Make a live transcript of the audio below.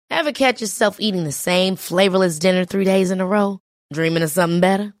Ever catch yourself eating the same flavorless dinner 3 days in a row? Dreaming of something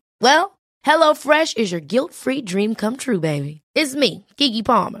better? Well, HelloFresh is your guilt-free dream come true, baby. It's me, Keke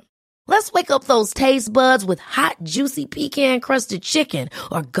Palmer. Let's wake up those taste buds with hot, juicy pecan-crusted chicken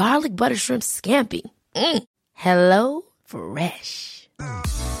or garlic butter shrimp scampi. Hello Fresh.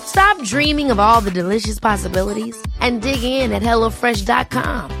 Stop dreaming of all the delicious possibilities and dig in at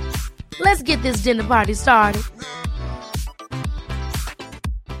HelloFresh.com. Let's get this dinner party started.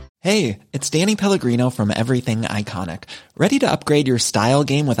 Hey, it's Danny Pellegrino from Everything Iconic. Ready to upgrade your style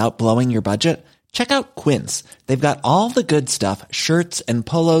game without blowing your budget? Check out Quince. They've got all the good stuff, shirts and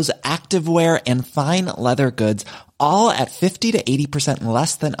polos, activewear, and fine leather goods, all at 50 to 80%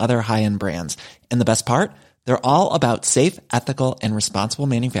 less than other high-end brands. And the best part? They're all about safe, ethical, and responsible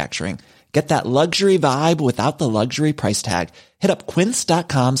manufacturing. Get that luxury vibe without the luxury price tag. Hit up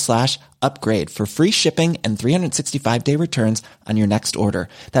quince.com/upgrade for free shipping and 365-day returns on your next order.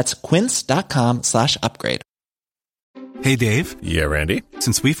 That's quince.com/upgrade. Hey, Dave. Yeah, Randy.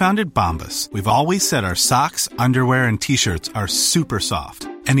 Since we founded Bombas, we've always said our socks, underwear, and T-shirts are super soft.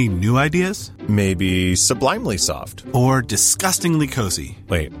 Any new ideas? Maybe sublimely soft. Or disgustingly cozy.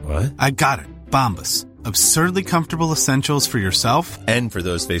 Wait, what? I got it. Bombas. Absurdly comfortable essentials for yourself and for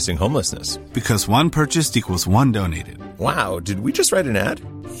those facing homelessness. Because one purchased equals one donated. Wow, did we just write an ad?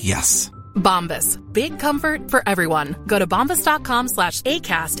 Yes. Bombas. Big comfort for everyone. Go to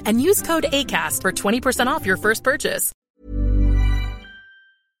bombas.com/ACAST and use code ACAST for 20% off your first purchase.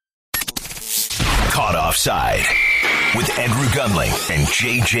 Caught Offside with Andrew Gunling and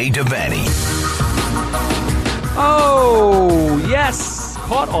JJ Devaney. Oh, yes.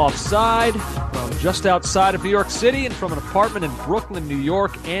 Caught Offside from just outside of New York City and from an apartment in Brooklyn, New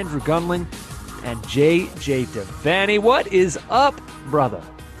York. Andrew Gunling and JJ Devaney. What is up, brother?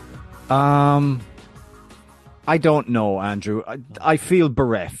 I don't know, Andrew. I feel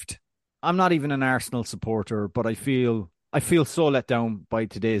bereft. I'm not even an Arsenal supporter, but I feel so let down by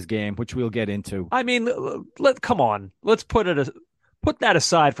today's game, which we'll get into. I mean, come on. Let's put that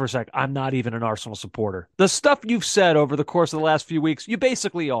aside for a sec. I'm not even an Arsenal supporter. The stuff you've said over the course of the last few weeks, you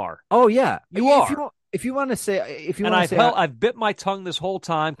basically are. Oh yeah, you are. If you want to say, I've bit my tongue this whole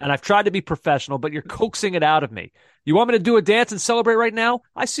time, and I've tried to be professional, but you're coaxing it out of me. You want me to do a dance and celebrate right now?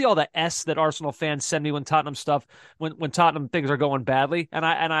 I see all the S that Arsenal fans send me when Tottenham things are going badly, and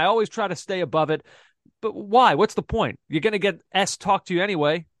I always try to stay above it. But why? What's the point? You're going to get S talk to you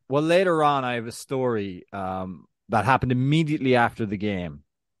anyway. Well, later on, I have a story that happened immediately after the game,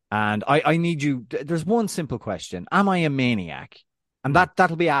 and I need you. There's one simple question: am I a maniac? And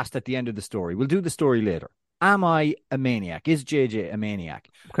that'll be asked at the end of the story. We'll do the story later. Am I a maniac? Is JJ a maniac?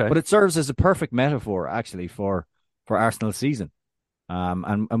 Okay. But it serves as a perfect metaphor, actually, for Arsenal's season.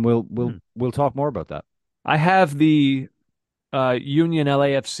 And we'll talk more about that. I have the Union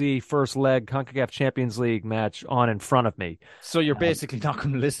LAFC first leg CONCACAF Champions League match on in front of me. So you're basically not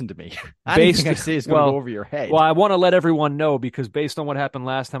going to listen to me. Anything I say is going to go over your head. Well, I want to let everyone know, because based on what happened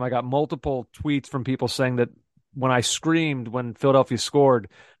last time, I got multiple tweets from people saying that when I screamed when Philadelphia scored,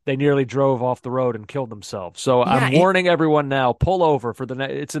 they nearly drove off the road and killed themselves. So I'm warning everyone now, pull over for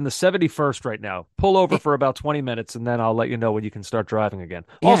it's in the 71st right now. Pull over for about 20 minutes, and then I'll let you know when you can start driving again.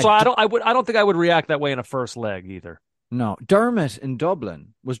 Yeah, also, I don't think I would react that way in a first leg either. No. Dermot in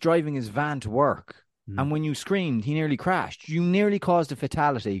Dublin was driving his van to work, and when you screamed, he nearly crashed. You nearly caused a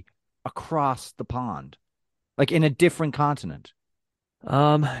fatality across the pond, like in a different continent.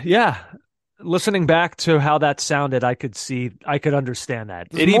 Yeah. Listening back to how that sounded, I could understand that.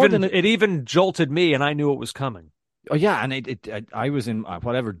 It even jolted me, and I knew it was coming. Oh yeah, and I was in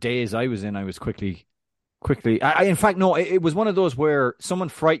whatever daze I was in. I was quickly. In fact, no, it was one of those where someone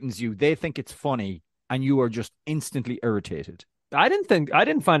frightens you, they think it's funny, and you are just instantly irritated. I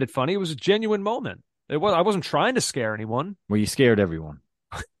didn't find it funny. It was a genuine moment. I wasn't trying to scare anyone. Well, you scared everyone.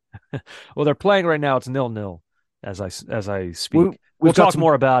 Well, they're playing right now. It's 0-0 as I speak. We'll talk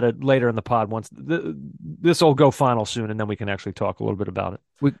more about it later in the pod. Once this will go final soon, and then we can actually talk a little bit about it.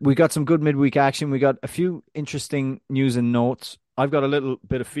 We got some good midweek action. We got a few interesting news and notes. I've got a little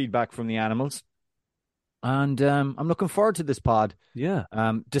bit of feedback from the animals, and I'm looking forward to this pod. Yeah.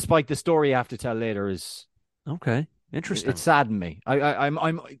 Despite the story I have to tell later is okay. Interesting. It saddened me.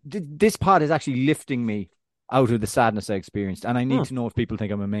 This pod is actually lifting me out of the sadness I experienced, and I need to know if people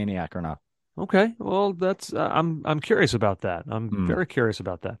think I'm a maniac or not. Okay, well, that's I'm curious about that. I'm very curious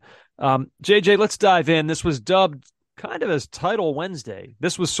about that. JJ, let's dive in. This was dubbed kind of as Title Wednesday.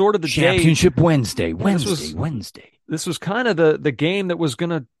 This was sort of the Championship Wednesday. Wednesday. This was kind of the game that was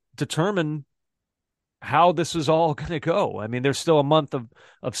going to determine how this is all going to go. I mean, there's still a month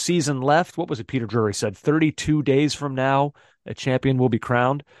of season left. What was it Peter Drury said? 32 days from now, a champion will be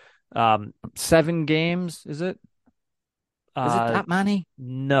crowned. 7 games, is it? Is it that many?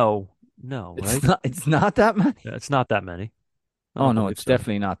 No, right? It's not that many. Yeah, it's not that many. I Oh don't no, believe it's so.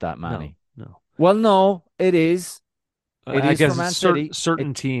 definitely not that many. No. Well, no, it is. It I is for guess Man it's City.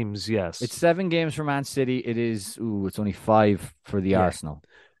 certain teams, yes. It's 7 games for Man City. It's only 5 for the Yeah. Arsenal.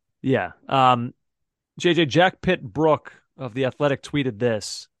 Yeah. JJ Jack Pitt Brook of The Athletic tweeted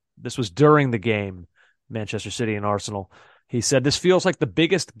this. This was during the game, Manchester City and Arsenal. He said, "This feels like the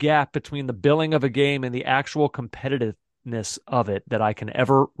biggest gap between the billing of a game and the actual competitiveness of it that I can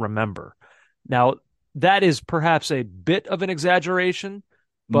ever remember." Now, that is perhaps a bit of an exaggeration,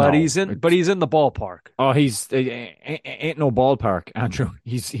 but No, he's in the ballpark. oh, he's ain't no ballpark, Andrew.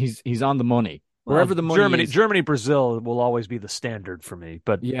 He's on the money. Well, Wherever the money is. Germany, Brazil will always be the standard for me.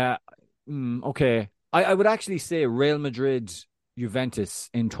 But Yeah. Okay. I would actually say Real Madrid, Juventus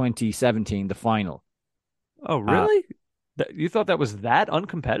in 2017, the final. oh, really? You thought that was that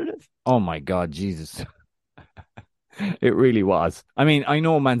uncompetitive? Oh my God, Jesus. It really was. I mean, I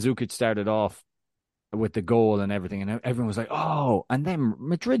know Mandzukic started off with the goal and everything, and everyone was like, "Oh!" And then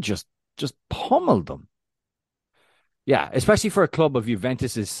Madrid just pummeled them. Yeah, especially for a club of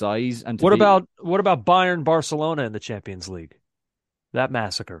Juventus's size. And what about Bayern Barcelona in the Champions League? That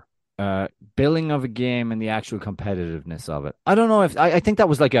massacre. billing of a game and the actual competitiveness of it? I don't know if I think that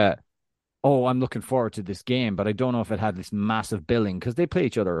was like I'm looking forward to this game, but I don't know if it had this massive billing because they play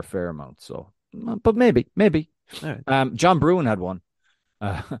each other a fair amount. So, but maybe. All right. John Brewin had one.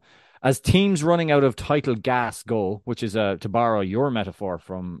 Uh, as teams running out of title gas go, which is to borrow your metaphor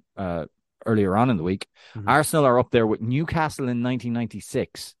from earlier on in the week, Arsenal are up there with Newcastle in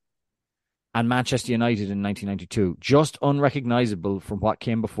 1996 and Manchester United in 1992, just unrecognizable from what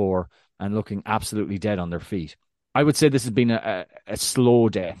came before and looking absolutely dead on their feet. I would say this has been a slow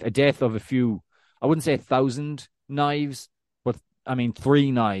death, a death of a few, I wouldn't say 1,000 knives, but I mean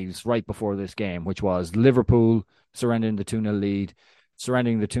 3 knives right before this game, which was Liverpool surrendering the 2-0 lead,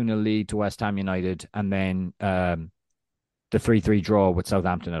 surrendering the 2-0 lead to West Ham United, and then the 3-3 draw with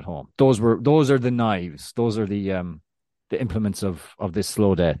Southampton at home. Those are the knives. Those are the implements of this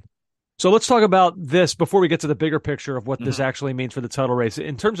slow death. So let's talk about this before we get to the bigger picture of what this actually means for the title race.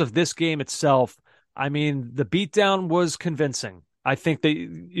 In terms of this game itself, I mean, the beatdown was convincing. I think that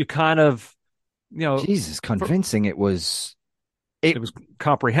you kind of, Jesus, convincing. It was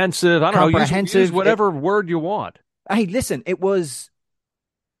comprehensive. I don't know, use whatever word you want. Hey, listen, it was.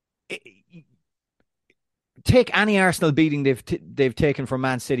 Take any Arsenal beating they've taken from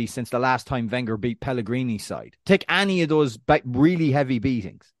Man City since the last time Wenger beat Pellegrini's side. Take any of those really heavy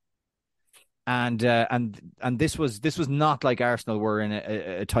beatings, and this was not like Arsenal were in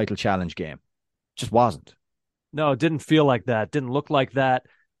a title challenge game. Just wasn't. No, it didn't feel like that. Didn't look like that.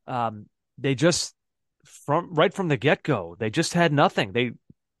 They just right from the get-go, they just had nothing. They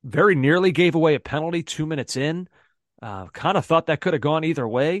very nearly gave away a penalty 2 minutes in. Kind of thought that could have gone either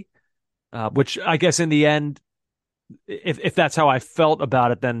way. Which I guess in the end, if that's how I felt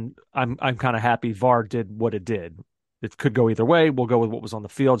about it, then I'm kind of happy VAR did what it did. It could go either way. We'll go with what was on the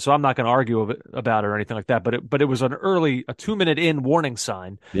field. So I'm not going to argue about it or anything like that. But it was a 2-minute in warning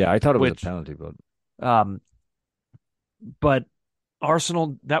sign. Yeah, I thought it was a penalty, but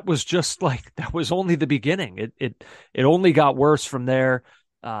Arsenal, that was only the beginning. It only got worse from there.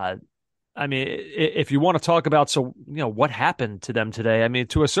 I mean, if you want to talk about, what happened to them today? I mean,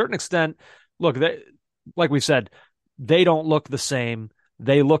 to a certain extent, look, like we said, they don't look the same.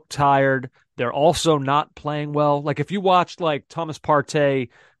 They look tired. They're also not playing well. Like if you watched Thomas Partey,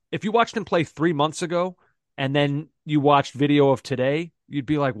 if you watched him play 3 months ago and then you watched video of today, you'd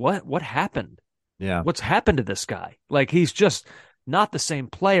be like, what happened? Yeah. What's happened to this guy? Like he's just not the same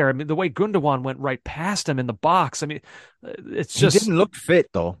player. I mean, the way Gundogan went right past him in the box. I mean, it's just. He didn't look fit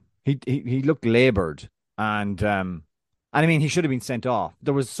though. He looked labored, and I mean he should have been sent off.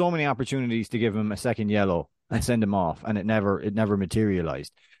 There was so many opportunities to give him a second yellow and send him off, and it never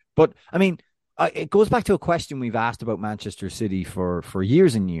materialized. But I mean, it goes back to a question we've asked about Manchester City for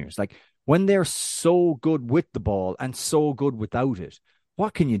years and years. Like when they're so good with the ball and so good without it,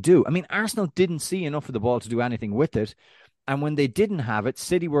 what can you do? I mean, Arsenal didn't see enough of the ball to do anything with it. And when they didn't have it,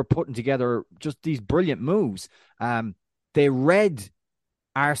 City were putting together just these brilliant moves. They read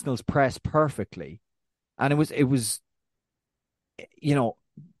Arsenal's press perfectly, and it was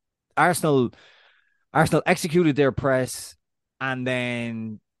Arsenal executed their press, and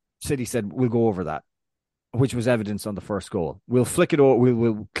then City said we'll go over that, which was evidence on the first goal. We'll flick it over,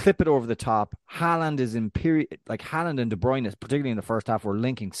 we'll clip it over the top. Haaland Haaland and De Bruyne, particularly in the first half, were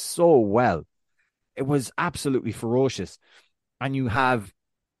linking so well. It was absolutely ferocious, and you have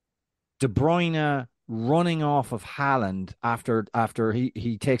De Bruyne running off of Haaland after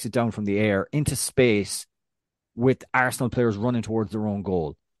he takes it down from the air into space with Arsenal players running towards their own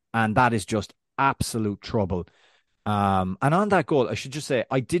goal. And that is just absolute trouble. And on that goal, I should just say,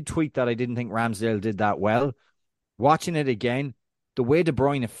 I did tweet that I didn't think Ramsdale did that well. Watching it again, the way De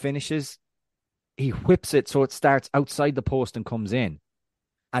Bruyne finishes, he whips it so it starts outside the post and comes in.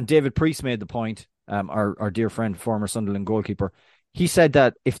 And David Priest made the point, our dear friend, former Sunderland goalkeeper. He said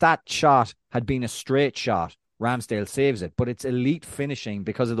that if that shot had been a straight shot, Ramsdale saves it. But it's elite finishing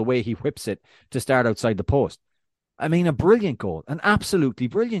because of the way he whips it to start outside the post. I mean, a brilliant goal, an absolutely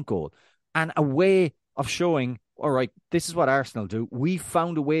brilliant goal. And a way of showing, all right, this is what Arsenal do. We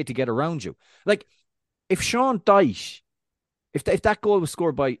found a way to get around you. Like, if Sean Dyche, if that goal was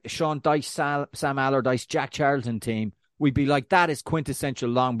scored by Sean Dyche, Sam Allardyce, Jack Charlton team, we'd be like, that is quintessential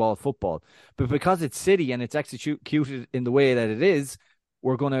long ball football. But because it's City and it's executed in the way that it is,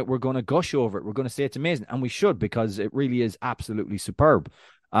 we're gonna gush over it. We're gonna say it's amazing, and we should, because it really is absolutely superb.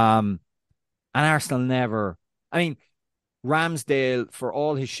 And Arsenal never. I mean, Ramsdale, for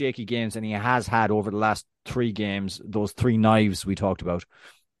all his shaky games, and he has had over the last 3 games, those 3 knives we talked about,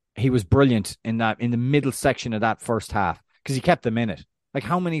 he was brilliant in the middle section of that first half because he kept them in it. Like,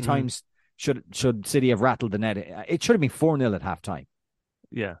 how many times should City have rattled the net? It should have been 4-0 at halftime.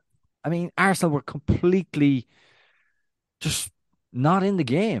 Yeah. I mean, Arsenal were completely just not in the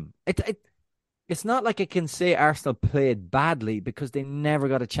game. It's not like I can say Arsenal played badly because they never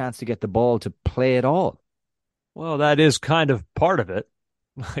got a chance to get the ball to play at all. Well, that is kind of part of it.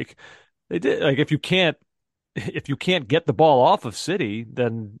 Like, they did. Like, if you can't get the ball off of City,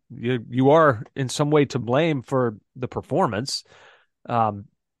 then you are in some way to blame for the performance.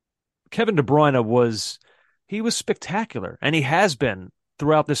 Kevin De Bruyne was spectacular, and he has been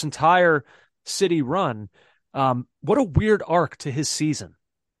throughout this entire City run. What a weird arc to his season.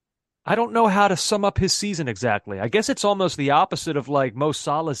 I don't know how to sum up his season exactly. I guess it's almost the opposite of like Mo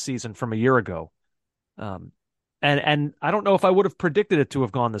Salah's season from a year ago. And I don't know if I would have predicted it to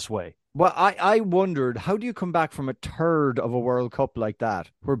have gone this way. Well, I wondered, how do you come back from a third of a World Cup like that,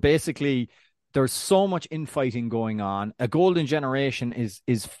 where basically there's so much infighting going on, a golden generation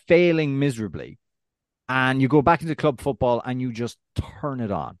is failing miserably, and you go back into club football and you just turn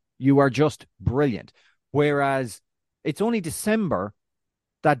it on. You are just brilliant. Whereas it's only December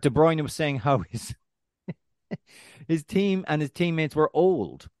that De Bruyne was saying how his team and his teammates were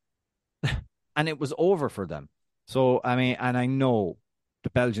old and it was over for them. So, I mean, and I know the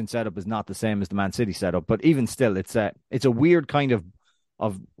Belgian setup is not the same as the Man City setup, but even still, it's a weird kind of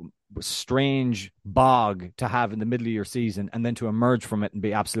strange bog to have in the middle of your season and then to emerge from it and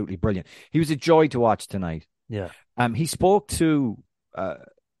be absolutely brilliant. He was a joy to watch tonight. Yeah. He spoke to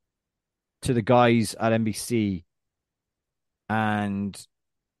the guys at NBC, and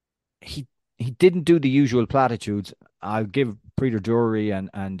he didn't do the usual platitudes. I'll give Peter Drury and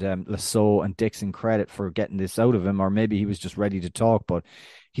Lasso and Dixon credit for getting this out of him, or maybe he was just ready to talk, but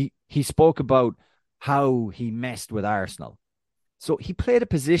he spoke about how he messed with Arsenal. So he played a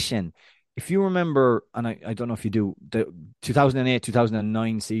position, if you remember, and I don't know if you do, the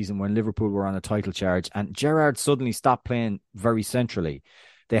 2008-2009 season when Liverpool were on a title charge and Gerrard suddenly stopped playing very centrally.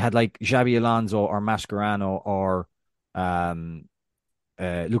 They had like Xabi Alonso or Mascherano or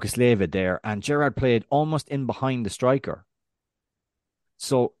Lucas Leiva there, and Gerrard played almost in behind the striker.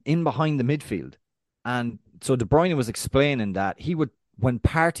 So in behind the midfield. And so De Bruyne was explaining that he would, when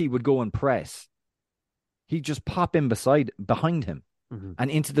Partey would go and press, he'd just pop in behind him and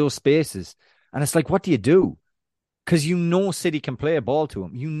into those spaces. And it's like, what do you do? Because you know City can play a ball to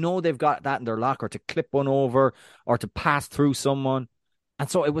him. You know they've got that in their locker to clip one over or to pass through someone. And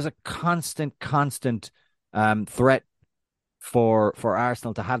so it was a constant threat for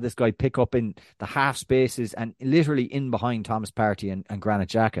Arsenal to have this guy pick up in the half spaces and literally in behind Thomas Partey and Granit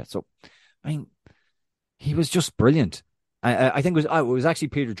Xhaka. So, I mean, he was just brilliant. I think it was actually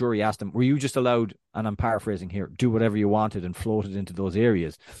Peter Drury asked him, were you just allowed, and I'm paraphrasing here, do whatever you wanted and float it into those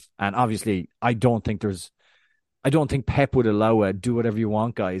areas? And obviously, I don't think Pep would allow a do whatever you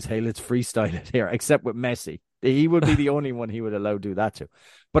want, guys. Hey, let's freestyle it here, except with Messi. He would be the only one he would allow do that to.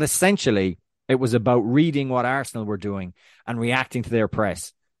 But essentially, it was about reading what Arsenal were doing and reacting to their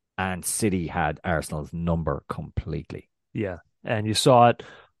press. And City had Arsenal's number completely. Yeah, and you saw it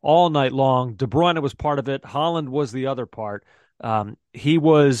all night long. De Bruyne was part of it. Haaland was the other part. He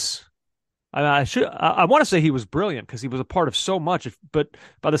was, I want to say he was brilliant because he was a part of so much. But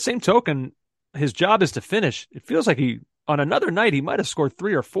by the same token, his job is to finish. It feels like on another night, he might have scored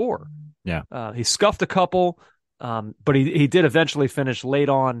 3 or 4. Yeah. He scuffed a couple, but he did eventually finish late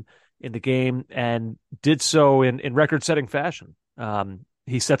on in the game and did so in record-setting fashion.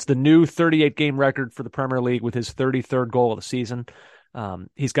 He sets the new 38-game record for the Premier League with his 33rd goal of the season.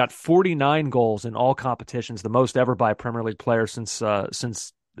 He's got 49 goals in all competitions, the most ever by a Premier League player since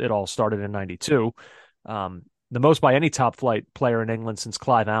it all started in '92. The most by any top flight player in England since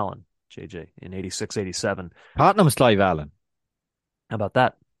Clive Allen, JJ, in '86, '87. Tottenham's Clive Allen. How about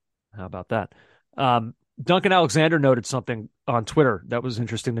that? Duncan Alexander noted something on Twitter that was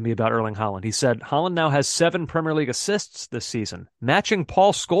interesting to me about Erling Haaland. He said, Haaland now has 7 Premier League assists this season, matching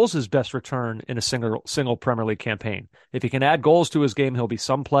Paul Scholes' best return in a single Premier League campaign. If he can add goals to his game, he'll be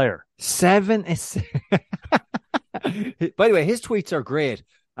some player. 7 assists. By the way, his tweets are great.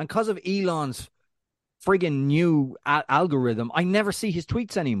 And because of Elon's friggin' new algorithm, I never see his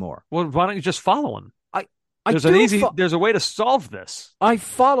tweets anymore. Well, why don't you just follow him? There's a way to solve this. I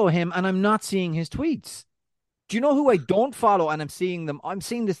follow him and I'm not seeing his tweets. Do you know who I don't follow and I'm seeing them? I'm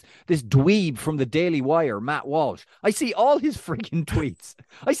seeing this dweeb from the Daily Wire, Matt Walsh. I see all his freaking tweets.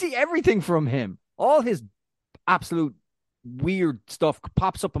 I see everything from him. All his absolute weird stuff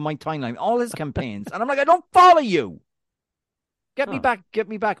pops up on my timeline. All his campaigns. And I'm like, I don't follow you. Get me back.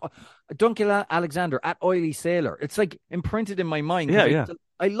 Duncan Alexander at Oily Sailor. It's like imprinted in my mind. Yeah.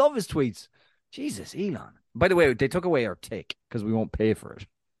 I love his tweets. Jesus, Elon. By the way, they took away our tick because we won't pay for it.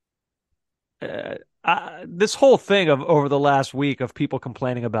 This whole thing of over the last week of people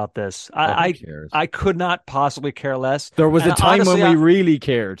complaining about this, I could not possibly care less. There was a time honestly, when we really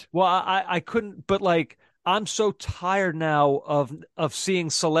cared. Well, I couldn't, but like I'm so tired now of seeing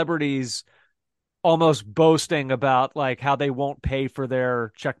celebrities almost boasting about like how they won't pay for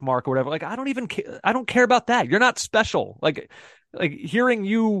their check mark or whatever. Like I don't care about that. You're not special. Like hearing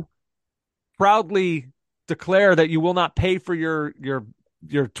you proudly declare that you will not pay for your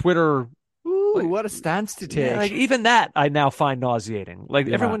Twitter. Ooh, what a stance to take. Yeah, like even that I now find nauseating. Like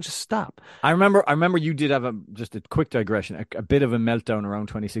everyone just stop. I remember you did have just a quick digression, a bit of a meltdown around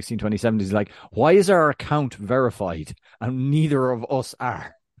 2016, 2017. It's like, why is our account verified and neither of us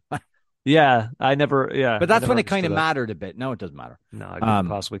are? Yeah, I never. Yeah, but that's when it kind of mattered a bit. No, it doesn't matter. No, I couldn't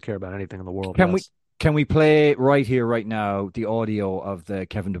possibly care about anything in the world. Can we play right here, right now, the audio of the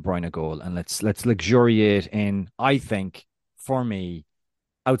Kevin De Bruyne goal, and let's luxuriate in, I think, for me,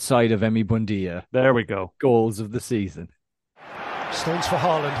 outside of Emi Buendia. There we go. Goals of the season. Stones for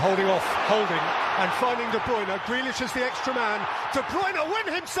Haaland, holding, and finding De Bruyne. Grealish is the extra man. De Bruyne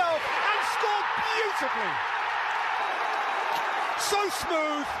win himself and scored beautifully. So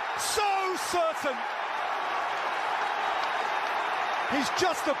smooth, so certain. He's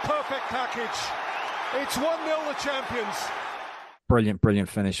just a perfect package. It's 1-0 the champions. Brilliant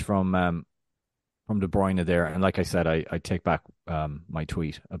finish from De Bruyne there. And like I said, I take back my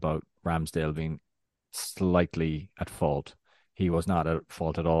tweet about Ramsdale being slightly at fault. He was not at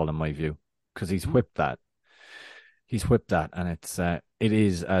fault at all in my view, because he's whipped that. And it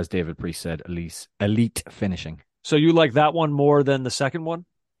is, as David Priest said, elite finishing. So you like that one more than the second one?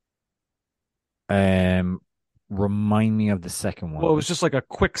 Remind me of the second one. Well, it was just like a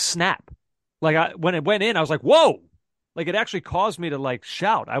quick snap. Like when it went in, I was like, "Whoa!" Like it actually caused me to like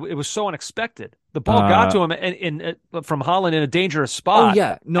shout. It was so unexpected. The ball got to him from Haaland in a dangerous spot. Oh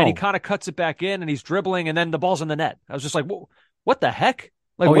yeah, no, and he kind of cuts it back in, and he's dribbling, and then the ball's in the net. I was just like, "What the heck?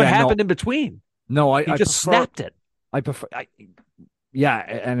 Like what happened in between?" No, he just snapped it. I prefer. Yeah,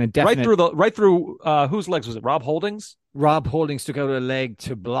 and a definite right through whose legs was it? Rob Holding's? Rob Holdings took out a leg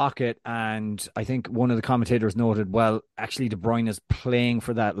to block it, and I think one of the commentators noted, well, actually De Bruyne is playing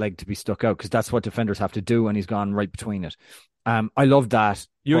for that leg to be stuck out because that's what defenders have to do, and he's gone right between it. I love that.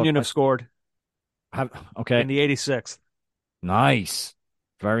 Union have scored. Okay. In the 86th. Nice.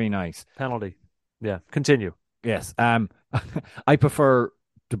 Very nice. Penalty. Yeah. Continue. Yes. I prefer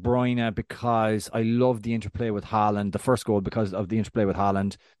De Bruyne because I love the interplay with Haaland. The first goal because of the interplay with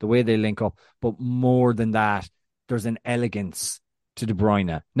Haaland, the way they link up. But more than that, there's an elegance to De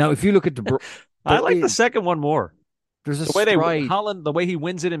Bruyne. Now, if you look at De Bruyne, I like the second one more. There's a the way Haaland, the way he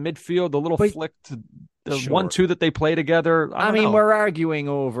wins it in midfield, the little flick to the 1-2 that they play together. I mean, we're arguing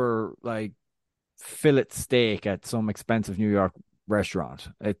over like fillet steak at some expensive New York restaurant.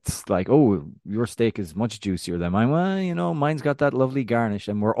 It's like, oh, your steak is much juicier than mine. Well, mine's got that lovely garnish,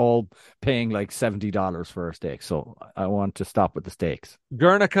 and we're all paying like $70 for a steak. So I want to stop with the steaks.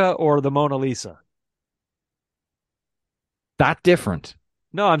 Guernica or the Mona Lisa? That different.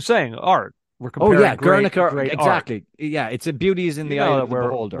 No, I'm saying art. We're comparing Guernica, great exactly. Art. Yeah, it's a beauty is in the eye of the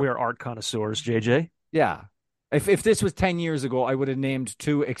beholder. We're art connoisseurs, JJ. Yeah. If this was 10 years ago, I would have named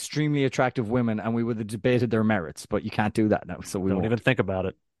 2 extremely attractive women and we would have debated their merits, but you can't do that now, so we don't won't even think about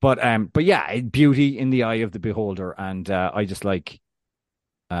it. But yeah, beauty in the eye of the beholder, and I just like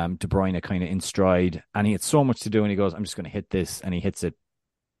De Bruyne kind of in stride, and he had so much to do, and he goes, I'm just going to hit this, and he hits it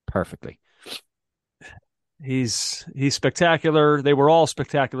perfectly. He's spectacular. They were all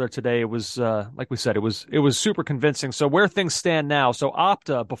spectacular today. It was like we said, it was super convincing. So where things stand now, so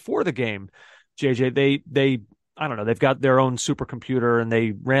Opta before the game, JJ, they I don't know, they've got their own supercomputer and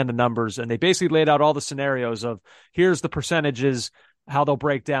they ran the numbers and they basically laid out all the scenarios of here's the percentages, how they'll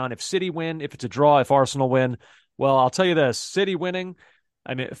break down if City win, if it's a draw, if Arsenal win. Well, I'll tell you this, City winning,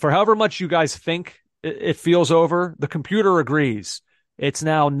 I mean, for however much you guys think it feels over, the computer agrees. It's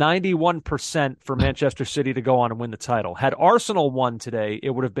now 91% for Manchester City to go on and win the title. Had Arsenal won today, it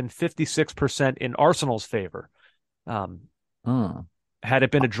would have been 56% in Arsenal's favor. Had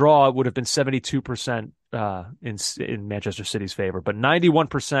it been a draw, it would have been 72% in Manchester City's favor. But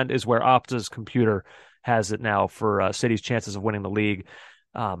 91% is where Opta's computer has it now for City's chances of winning the league.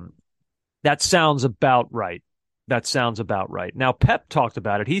 That sounds about right. Now, Pep talked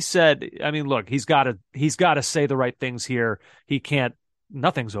about it. He said, I mean, look, he's got to say the right things here. He can't.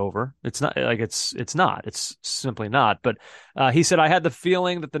 Nothing's over. It's not like it's not. It's simply not. But he said, I had the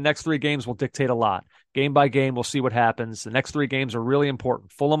feeling that the next 3 games will dictate a lot. Game by game, we'll see what happens. The next 3 games are really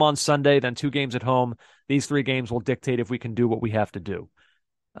important. Fulham on Sunday, then 2 games at home. These 3 games will dictate if we can do what we have to do.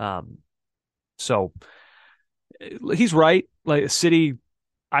 So he's right. Like City,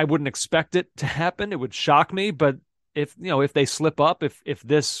 I wouldn't expect it to happen. It would shock me. But if they slip up, if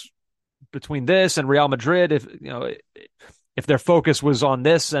this between this and Real Madrid, if their focus was on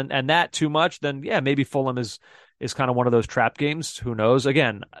this and that too much, then yeah, maybe Fulham is kind of one of those trap games. Who knows?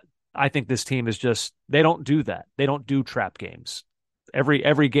 Again, I think this team is just, they don't do that. They don't do trap games.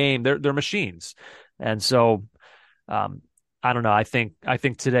 Every game, they're machines. And so, I don't know. I think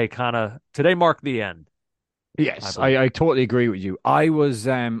today marked the end. Yes, I totally agree with you. I was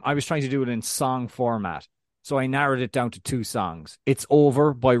trying to do it in song format. So I narrowed it down to 2 songs. It's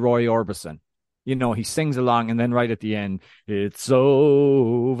Over by Roy Orbison. He sings along and then right at the end, it's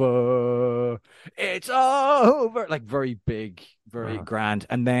over, like very big, very grand.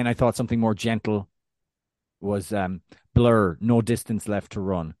 And then I thought something more gentle was Blur, No Distance Left to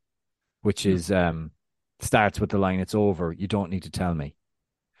Run, which is starts with the line, it's over, you don't need to tell me.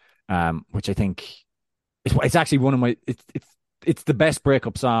 Which I think it's actually one of my, it's the best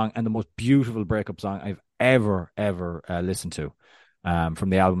breakup song and the most beautiful breakup song I've ever listened to. From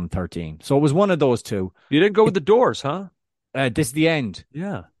the album 13. So it was one of those 2. You didn't go with the Doors, huh? This is the end.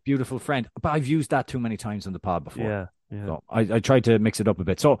 Yeah. Beautiful Friend. But I've used that too many times on the pod before. Yeah. So I tried to mix it up a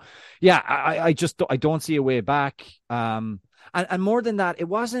bit. So yeah, I don't see a way back. And more than that, it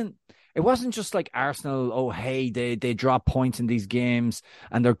wasn't just like Arsenal, oh hey, they drop points in these games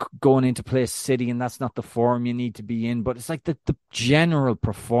and they're going into play City and that's not the form you need to be in. But it's like the general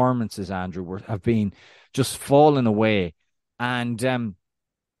performances, Andrew, have been just falling away. And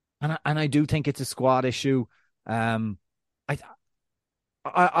I do think it's a squad issue. I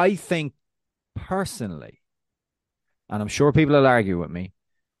think personally, and I'm sure people will argue with me,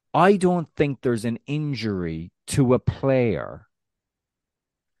 I don't think there's an injury to a player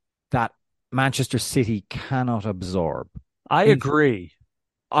that Manchester City cannot absorb. I agree.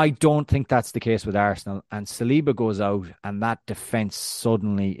 I don't think that's the case with Arsenal. And Saliba goes out, and that defense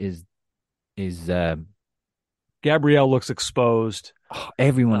suddenly is. Gabriel looks exposed.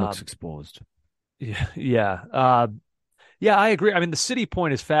 Everyone looks exposed. Yeah. I agree. I mean, the City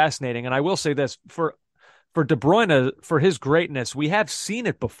point is fascinating, and I will say this for De Bruyne, for his greatness, we have seen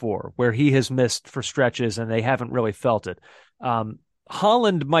it before where he has missed for stretches and they haven't really felt it.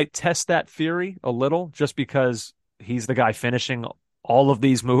 Haaland might test that theory a little just because he's the guy finishing all of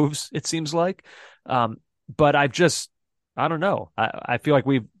these moves, it seems like. But I don't know. I feel like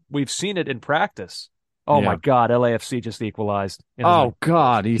we've seen it in practice. Oh, yeah. My God, LAFC just equalized. Oh,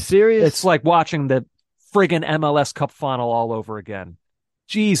 God, are you serious? It's like watching the friggin' MLS Cup final all over again.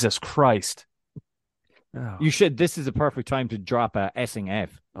 Jesus Christ. Oh. You should. This is a perfect time to drop a Essing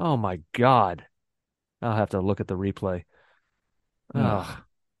F. Oh, my God. I'll have to look at the replay.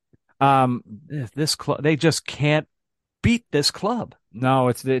 This club, they just can't beat this club. No,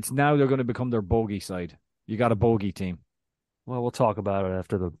 it's now they're going to become their bogey side. You got a bogey team. Well, we'll talk about it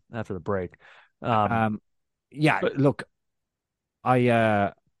after the break. Look,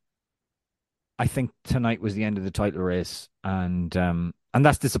 I think tonight was the end of the title race, and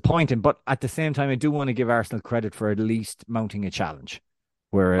that's disappointing. But at the same time, I do want to give Arsenal credit for at least mounting a challenge,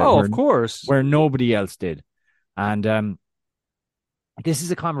 of course, where nobody else did. And this is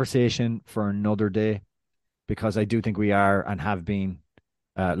a conversation for another day, because I do think we are and have been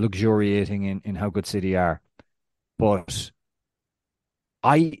luxuriating in how good City are. But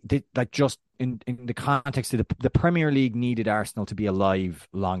just in the context of the Premier League needed Arsenal to be alive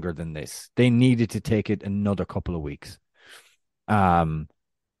longer than this. They needed to take it another couple of weeks.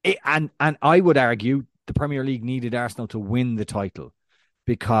 And I would argue the Premier League needed Arsenal to win the title,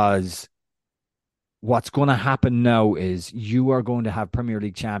 because what's going to happen now is you are going to have Premier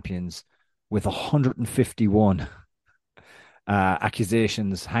League champions with 151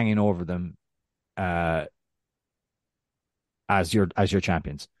 accusations hanging over them as your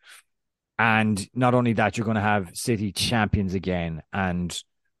champions. And not only that, you're going to have City champions again. And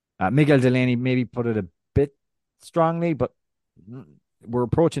Miguel Delaney maybe put it a bit strongly, but we're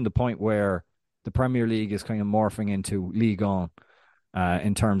approaching the point where the Premier League is kind of morphing into Ligue 1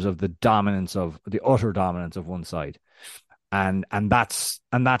 in terms of the utter dominance of one side. And that's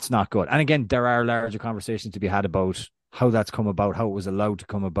not good. And again, there are larger conversations to be had about how that's come about, how it was allowed to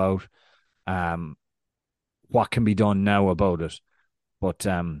come about, what can be done now about it.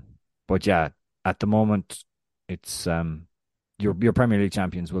 But yeah, at the moment, it's your Premier League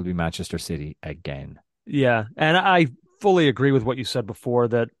champions will be Manchester City again. Yeah, and I fully agree with what you said before,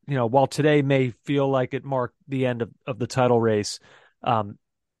 that, you know, while today may feel like it marked the end of the title race,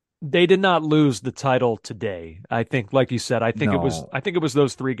 they did not lose the title today. I think, like you said, I think it was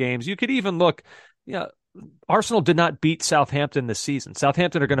those 3 games. You could even look, Arsenal did not beat Southampton this season.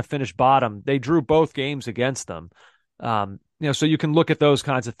 Southampton are going to finish bottom. They drew both games against them. So you can look at those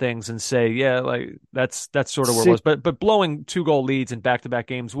kinds of things and say, yeah, like that's sort of where it was. But blowing 2-goal leads in back-to-back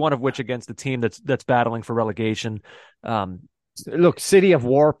games, one of which against a team that's battling for relegation. Look, City have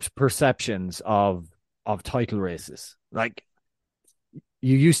warped perceptions of title races. Like,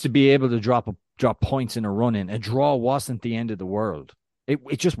 you used to be able to drop points in a run-in. A draw wasn't the end of the world.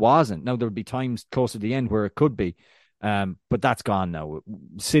 It just wasn't. Now, there would be times close to the end where it could be. But that's gone now.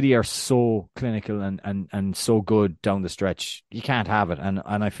 City are so clinical and so good down the stretch. You can't have it. And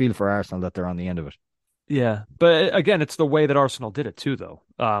I feel for Arsenal that they're on the end of it. Yeah. But again, it's the way that Arsenal did it too, though.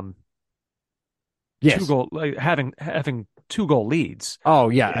 Yes. Having 2-goal leads. Oh,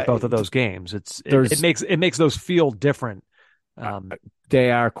 yeah. In both of those games. It makes those feel different. They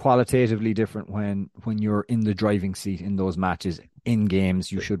are qualitatively different when you're in the driving seat in those matches. In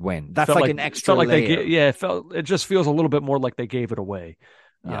games, you should win. That's like an extra layer. It just feels a little bit more like they gave it away.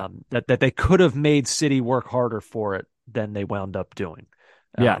 Yeah. That they could have made City work harder for it than they wound up doing.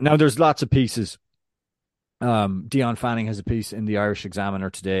 Now there's lots of pieces. Dion Fanning has a piece in the Irish Examiner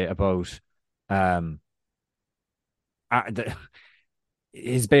today about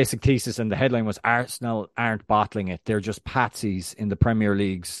his basic thesis, and the headline was, Arsenal aren't bottling it. They're just patsies in the Premier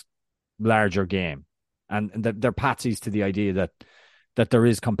League's larger game. And they're patsies to the idea that there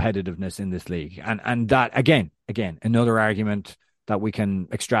is competitiveness in this league. And that, again, another argument that we can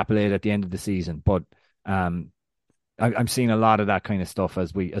extrapolate at the end of the season. But I'm seeing a lot of that kind of stuff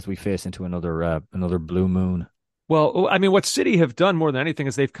as we face into another blue moon. Well, I mean, what City have done more than anything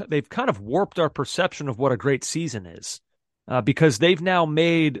is they've kind of warped our perception of what a great season is, because they've now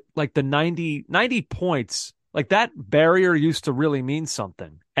made like the 90 points, like that barrier used to really mean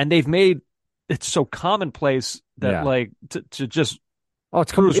something, and they've made it's so commonplace that to just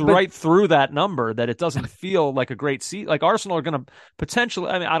cruise right through that number that it doesn't feel like a great season. Like Arsenal are going to potentially,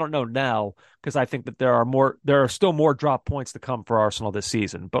 I mean, I don't know now, because I think that there are still more drop points to come for Arsenal this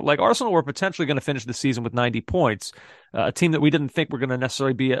season. But like Arsenal were potentially going to finish the season with 90 points, a team that we didn't think were going to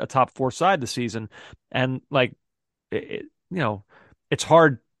necessarily be a top 4 side this season. And like, it's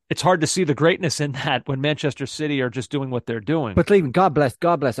hard. It's hard to see the greatness in that when Manchester City are just doing what they're doing. But Liam, God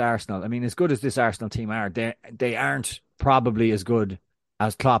bless Arsenal. I mean, as good as this Arsenal team are, they aren't probably as good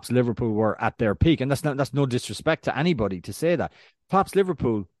as Klopp's Liverpool were at their peak. And that's no disrespect to anybody to say that. Klopp's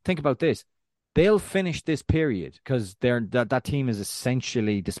Liverpool, think about this. They'll finish this period because that team is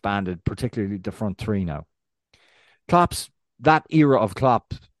essentially disbanded, particularly the front 3 now. That era of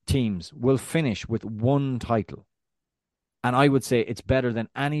Klopp teams will finish with 1 title. And I would say it's better than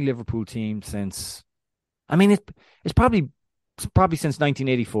any Liverpool team since, I mean, it's probably since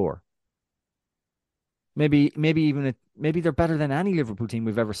 1984. Maybe they're better than any Liverpool team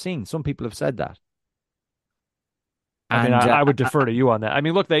we've ever seen. Some people have said that. And I would defer to you on that. I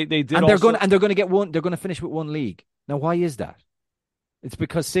mean, look, they did, and they're going to get one. They're going to finish with 1 league. Now, why is that? It's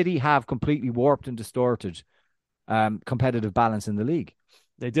because City have completely warped and distorted competitive balance in the league.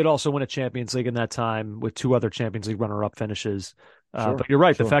 They did also win a Champions League in that time with 2 other Champions League runner-up finishes. But you're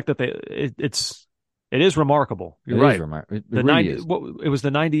right. The fact that it is remarkable. You're right. It really is. It was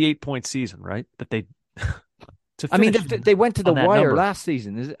the 98-point season, right? That they. I mean, they went to the wire last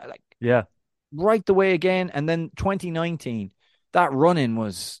season. Is it like right the way again? And then 2019, that run-in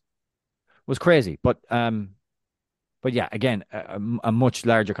was crazy. But yeah, again, a much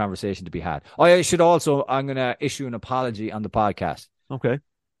larger conversation to be had. I'm going to issue an apology on the podcast. Okay.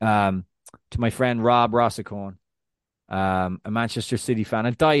 To my friend Rob Rossicone. a Manchester City fan,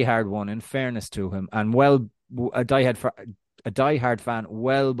 a diehard one, in fairness to him, and a diehard fan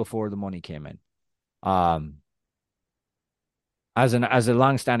well before the money came in. As a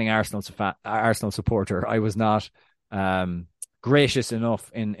long-standing Arsenal supporter, I was not gracious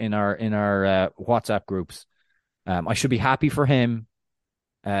enough in our WhatsApp groups. I should be happy for him,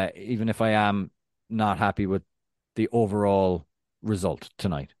 even if I am not happy with the overall result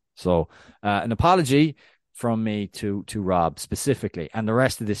tonight. So, an apology from me to Rob specifically, and the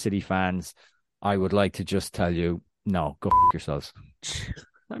rest of the City fans. I would like to just tell you, no, go f*** yourselves.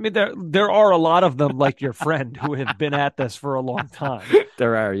 I mean, there are a lot of them like your friend who have been at this for a long time.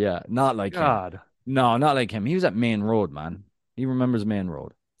 There are, yeah. Not like God. him. No, not like him. He was at Main Road, man. He remembers Main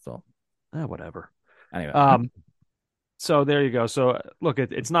Road. So, whatever. Anyway. So there you go. So look,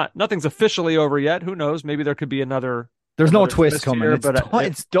 nothing's officially over yet. Who knows? Maybe there could be another. There's no twist coming. Here,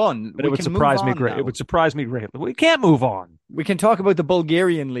 it's done. But it would surprise me greatly. It would surprise me greatly. We can't move on. We can talk about the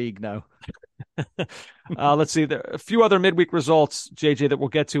Bulgarian league now. Let's see. There are a few other midweek results, JJ, that we'll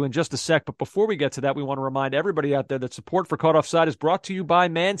get to in just a sec. But before we get to that, we want to remind everybody out there that support for Caught Offside is brought to you by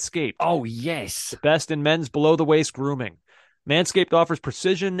Manscaped. Oh, yes. The best in men's below-the-waist grooming. Manscaped offers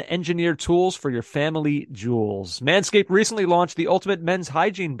precision-engineered tools for your family jewels. Manscaped recently launched the Ultimate Men's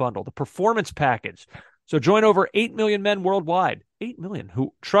Hygiene Bundle, the Performance Package. So join over 8 million men worldwide, 8 million,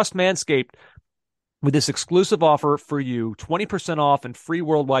 who trust Manscaped with this exclusive offer for you, 20% off and free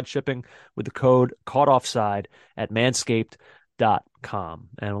worldwide shipping with the code CAUGHTOFFSIDE at manscaped.com.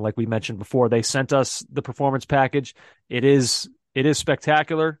 And like we mentioned before, they sent us the Performance Package. It is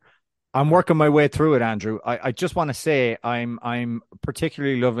spectacular. I'm working my way through it, Andrew. I just want to say I'm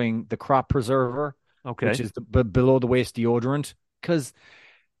particularly loving the Crop Preserver, which is the below the waist deodorant, because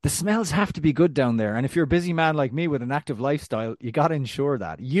the smells have to be good down there. And if you're a busy man like me with an active lifestyle, you got to ensure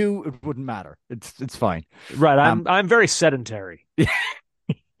that. It wouldn't matter. It's fine. Right. I'm very sedentary.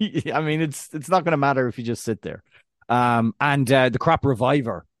 I mean, it's not going to matter if you just sit there. And the Crop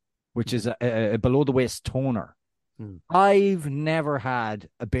Reviver, which is a below the waist toner. I've never had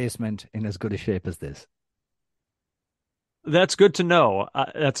a basement in as good a shape as this. That's good to know.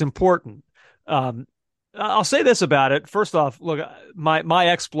 That's important. I'll say this about it. First off, look, my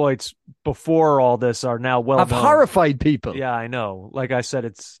exploits before all this are now well known. Have horrified people. Yeah, I know. Like I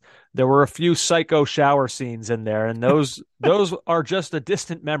said, there were a few psycho shower scenes in there, and those are just a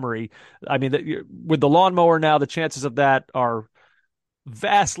distant memory. I mean, with the lawnmower now, the chances of that are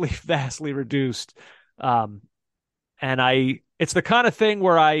vastly, vastly reduced. And it's the kind of thing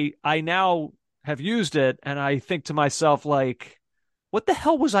where I now have used it, and I think to myself, like, what the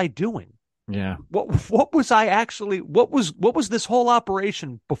hell was I doing? Yeah. What was I actually? What was this whole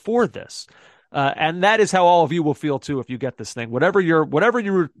operation before this? And that is how all of you will feel too if you get this thing. Whatever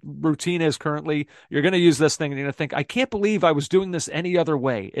your routine is currently, you're going to use this thing and you're going to think, I can't believe I was doing this any other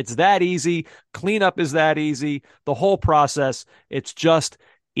way. It's that easy. Cleanup is that easy. The whole process, it's just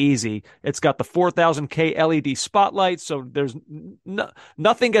easy. It's got the 4000K LED spotlight, so there's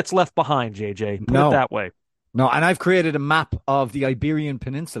nothing gets left behind, JJ. Put it that way. No, and I've created a map of the Iberian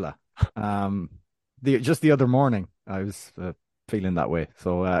Peninsula. Just the other morning, I was feeling that way.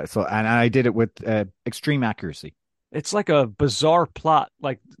 So and I did it with extreme accuracy. It's like a bizarre plot,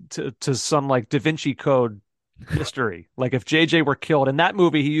 like to some like Da Vinci Code history. Like if JJ were killed in that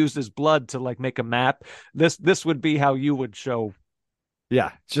movie, he used his blood to like make a map. This would be how you would show.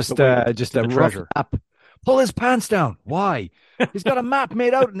 Yeah, just a rough map. Pull his pants down. Why? He's got a map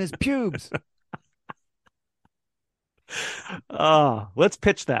made out in his pubes. Let's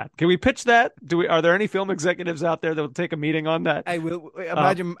pitch that. Can we pitch that? Are there any film executives out there that will take a meeting on that? I will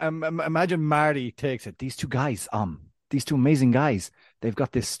imagine Marty takes it. These two guys, these two amazing guys, they've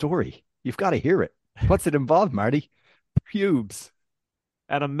got this story. You've got to hear it. What's it involved, Marty? Pubes.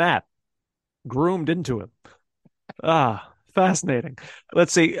 And a map groomed into him. Fascinating.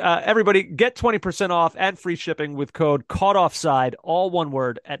 Let's see. Everybody get 20% off and free shipping with code CAUGHTOFFSIDE, all one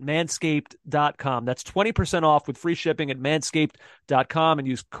word, at manscaped.com. That's 20% off with free shipping at manscaped.com and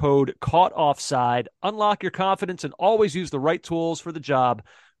use code CAUGHTOFFSIDE. Unlock your confidence and always use the right tools for the job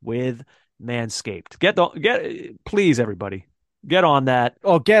with Manscaped. Please, everybody, get on that.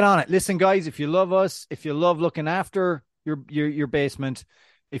 Oh, get on it. Listen, guys, if you love us, if you love looking after your basement,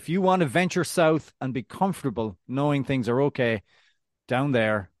 if you want to venture south and be comfortable knowing things are okay down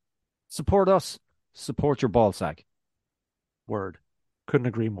there, support us. Support your ball sack. Word. Couldn't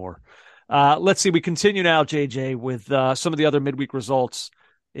agree more. Let's see. We continue now, JJ, with some of the other midweek results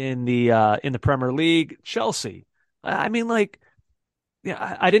in the Premier League. Chelsea. I mean, like,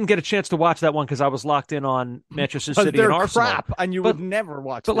 Yeah, I didn't get a chance to watch that one because I was locked in on Manchester City they're and Arsenal. crap, and you would never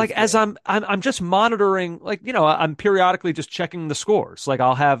watch. But like this as game. I'm just monitoring, like I'm periodically just checking the scores. Like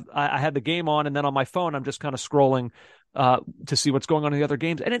I had the game on, and then on my phone I'm just kind of scrolling to see what's going on in the other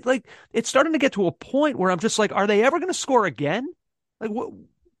games, and it's starting to get to a point where I'm just like, are they ever going to score again? Like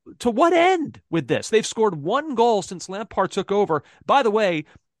to what end with this? They've scored one goal since Lampard took over. By the way,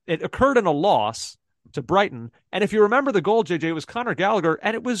 it occurred in a loss to Brighton. And if you remember the goal, JJ, it was Conor Gallagher,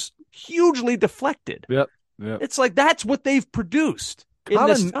 and it was hugely deflected. Yep. It's like that's what they've produced in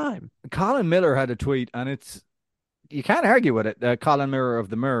this time. Colin Miller had a tweet, and you can't argue with it. Colin Miller of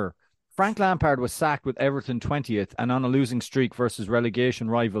the Mirror. Frank Lampard was sacked with Everton 20th and on a losing streak versus relegation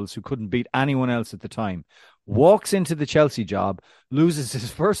rivals who couldn't beat anyone else at the time. Walks into the Chelsea job, loses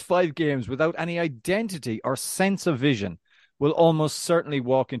his first 5 games without any identity or sense of vision, will almost certainly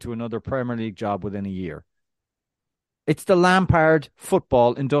walk into another Premier League job within a year. It's the Lampard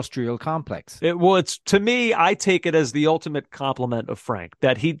football industrial complex. It's to me, I take it as the ultimate compliment of Frank,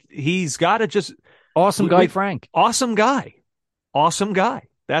 that he's got to just awesome guy, Frank. Awesome guy.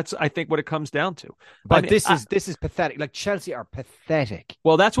 That's, I think, what it comes down to. But this is pathetic. Like, Chelsea are pathetic.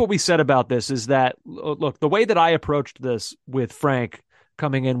 Well, that's what we said about this, is that, look, the way that I approached this with Frank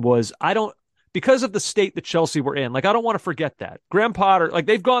coming in was, because of the state that Chelsea were in, like, I don't want to forget that. Graham Potter, like,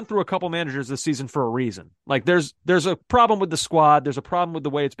 they've gone through a couple managers this season for a reason. Like, there's a problem with the squad. There's a problem with the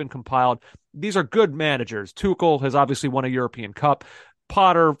way it's been compiled. These are good managers. Tuchel has obviously won a European Cup.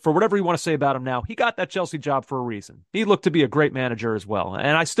 Potter, for whatever you want to say about him now, he got that Chelsea job for a reason. He looked to be a great manager as well.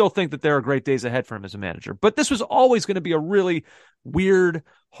 And I still think that there are great days ahead for him as a manager. But this was always going to be a really weird,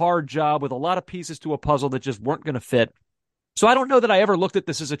 hard job with a lot of pieces to a puzzle that just weren't going to fit. So I don't know that I ever looked at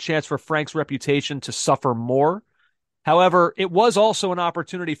this as a chance for Frank's reputation to suffer more. However, it was also an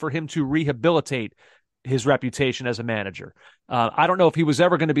opportunity for him to rehabilitate his reputation as a manager. I don't know if he was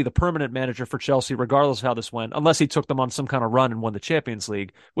ever going to be the permanent manager for Chelsea, regardless of how this went, unless he took them on some kind of run and won the Champions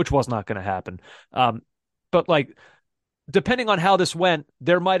League, which was not going to happen. But like, depending on how this went,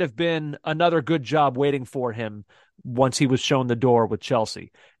 there might have been another good job waiting for him once he was shown the door with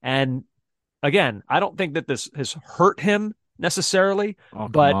Chelsea. And again, I don't think that this has hurt him necessarily,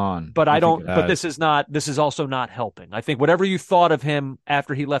 but I don't. But this is also not helping. I think whatever you thought of him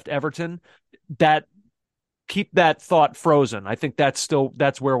after he left Everton, keep that thought frozen. I think that's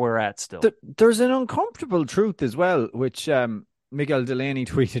where we're at still. There's an uncomfortable truth as well, which Miguel Delaney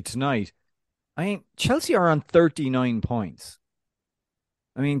tweeted tonight. I mean, Chelsea are on 39 points.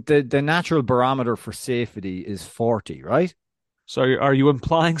 I mean, the natural barometer for safety is 40, right? So are you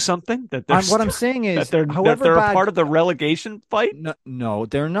implying something that what I'm saying is that they're a part of the relegation fight? No,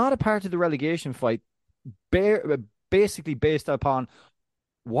 they're not a part of the relegation fight. Basically based upon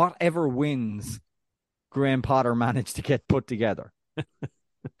whatever wins Graham Potter managed to get put together.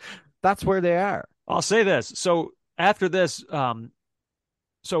 That's where they are. I'll say this. So after this,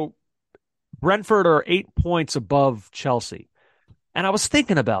 so Brentford are 8 points above Chelsea. And I was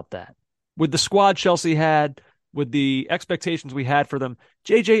thinking about that with the squad Chelsea had, with the expectations we had for them.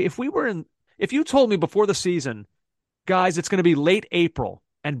 JJ, if you told me before the season, guys, it's going to be late April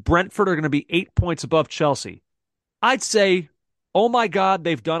and Brentford are going to be 8 points above Chelsea, I'd say, oh my God,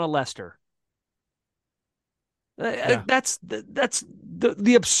 they've done a Leicester. Yeah. That's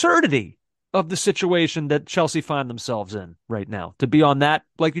the absurdity of the situation that Chelsea find themselves in right now. To be on that,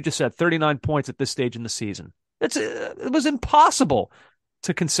 like you just said, 39 points at this stage in the season. It was impossible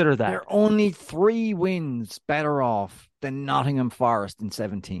to consider that. They're only 3 wins better off than Nottingham Forest in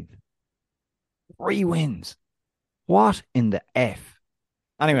 17th. 3 wins. What in the F?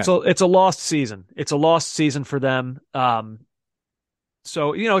 Anyway. So it's a lost season. It's a lost season for them.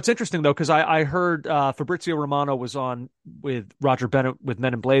 So, it's interesting, though, because I heard Fabrizio Romano was on with Roger Bennett with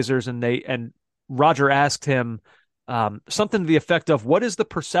Men in Blazers, and Roger asked him something to the effect of, what is the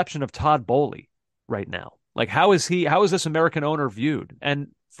perception of Todd Boehly right now? Like, how is this American owner viewed? And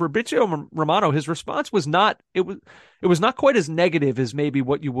Fabrizio Romano, his response was it was not quite as negative as maybe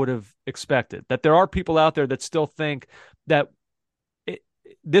what you would have expected. That there are people out there that still think that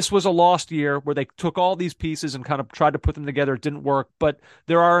this was a lost year where they took all these pieces and kind of tried to put them together. It didn't work, but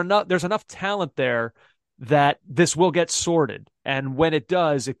there's enough talent there that this will get sorted. And when it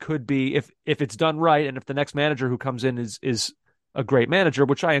does, it could be, if it's done right, and if the next manager who comes in is a great manager,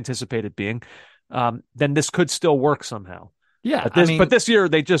 which I anticipate it being, then this could still work somehow. Yeah, but this year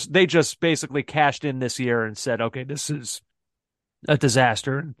they just basically cashed in this year and said, okay, this is a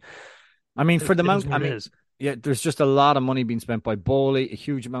disaster. I mean, for the amount, yeah, there's just a lot of money being spent by Bowley, a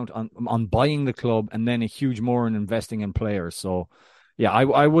huge amount on buying the club, and then a huge more in investing in players. So, Yeah,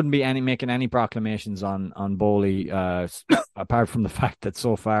 I wouldn't be making any proclamations on Bowley, apart from the fact that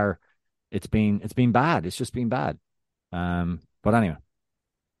so far it's been bad. It's just been bad. But anyway.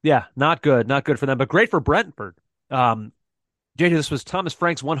 Yeah, not good for them, but great for Brentford. JJ, this was Thomas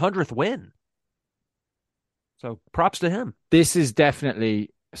Frank's 100th win. So props to him. This is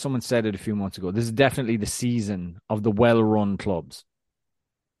definitely, someone said it a few months ago, this is definitely the season of the well-run clubs.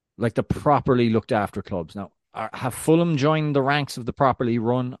 Like the properly looked after clubs. Now, have Fulham joined the ranks of the properly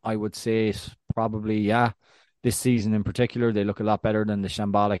run? I would say probably, yeah. This season in particular, they look a lot better than the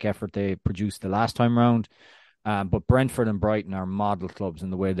shambolic effort they produced the last time round. But Brentford and Brighton are model clubs in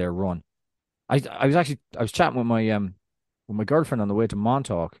the way they're run. I was chatting with my girlfriend on the way to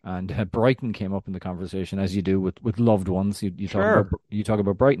Montauk, and Brighton came up in the conversation, as you do with loved ones. You talk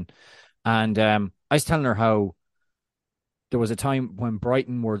about Brighton, and I was telling her how there was a time when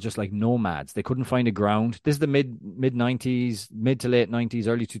Brighton were just like nomads. They couldn't find a ground. This is the mid 90s, mid to late 90s,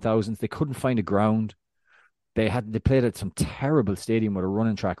 early 2000s. They couldn't find a ground. They played at some terrible stadium with a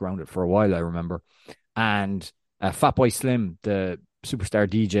running track around it for a while, I remember. And Fatboy Slim, the superstar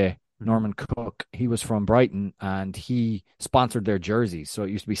DJ, Norman Cook, he was from Brighton, and he sponsored their jerseys. So it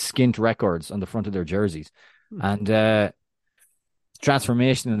used to be Skint Records on the front of their jerseys. And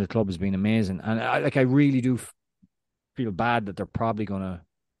transformation in the club has been amazing. And I really do feel bad that they're probably going to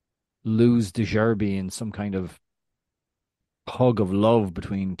lose De Zerbi in some kind of hug of love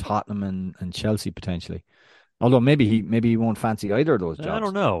between Tottenham and Chelsea potentially. Although maybe he won't fancy either of those jobs. I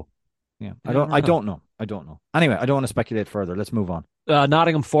don't know. Yeah, I don't know. Anyway, I don't want to speculate further. Let's move on.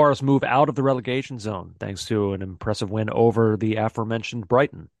 Nottingham Forest move out of the relegation zone thanks to an impressive win over the aforementioned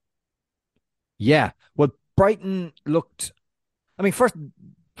Brighton. Yeah, well, Brighton looked. I mean, first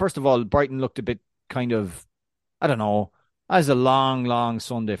of all, Brighton looked a bit kind of, I don't know, as a long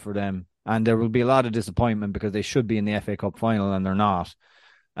Sunday for them, and there will be a lot of disappointment because they should be in the FA Cup final and they're not.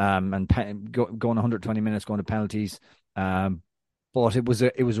 And going 120 minutes, going to penalties. But it was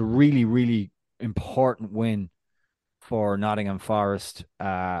a really, really important win for Nottingham Forest.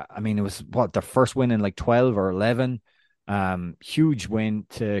 I mean, it was their first win in like 12 or 11. Huge win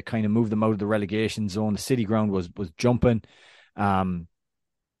to kind of move them out of the relegation zone. The City ground was jumping. And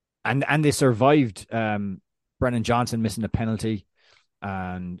they survived Brennan Johnson missing a penalty.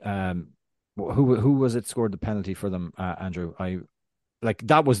 And who was it scored the penalty for them, Andrew? I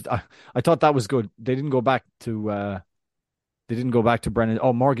thought that was good. They didn't go back to Brennan.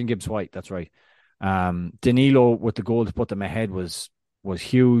 Oh, Morgan Gibbs White, that's right. Danilo with the goal to put them ahead was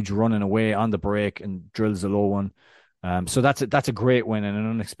huge, running away on the break and drills a low one. So that's a great win and an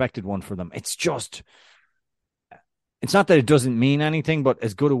unexpected one for them. It's not that it doesn't mean anything, but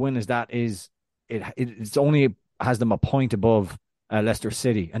as good a win as that is, it's only has them a point above Leicester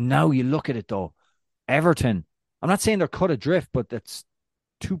City. And now you look at it though, Everton. I'm not saying they're cut adrift, but that's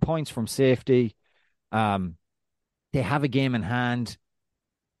 2 points from safety. They have a game in hand.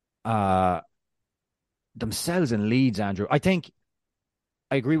 Themselves in Leeds, Andrew. I think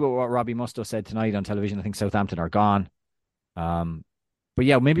I agree with what Robbie Mustoe said tonight on television. I think Southampton are gone. But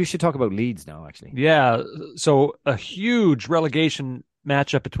yeah, maybe we should talk about Leeds now, actually. Yeah. So a huge relegation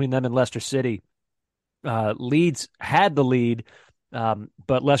matchup between them and Leicester City. Leeds had the lead,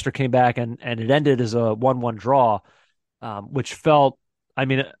 but Leicester came back and it ended as a 1-1 draw, which felt, I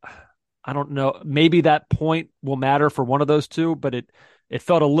mean, I don't know, maybe that point will matter for one of those two, but it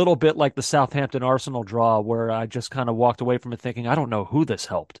felt a little bit like the Southampton Arsenal draw where I just kind of walked away from it thinking, I don't know who this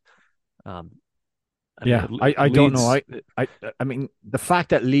helped. I don't know. I mean, the fact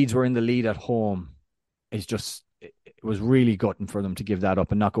that Leeds were in the lead at home is just, it was really gutting for them to give that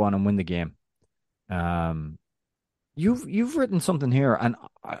up and not go on and win the game. You've written something here, and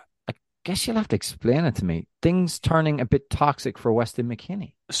I guess you'll have to explain it to me. Things turning a bit toxic for Weston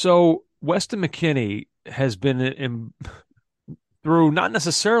McKennie. So Weston McKennie has been through not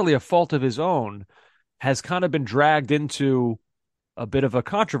necessarily a fault of his own, has kind of been dragged into a bit of a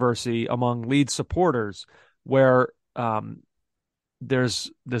controversy among Leeds supporters where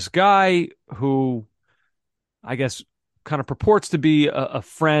there's this guy who I guess kind of purports to be a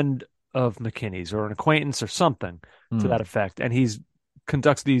friend of McKennie's or an acquaintance or something to that effect. And he's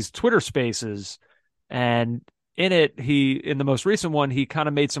conducts these Twitter spaces, and in the most recent one, he kind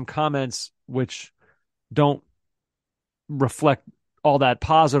of made some comments which don't reflect all that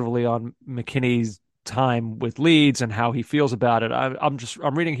positively on McKennie's time with Leeds and how he feels about it. I'm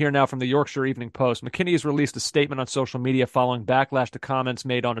reading here now from the Yorkshire Evening Post. McKennie has released a statement on social media following backlash to comments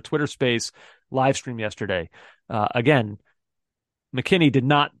made on a Twitter Space live stream yesterday. Again, McKennie did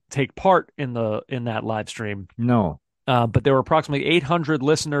not take part in that live stream. No. But there were approximately 800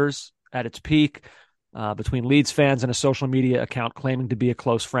 listeners at its peak. between Leeds fans and a social media account claiming to be a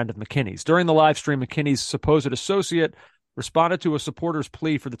close friend of McKinney's. During the live stream, McKinney's supposed associate responded to a supporter's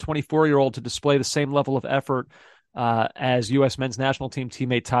plea for the 24-year-old to display the same level of effort as U.S. men's national team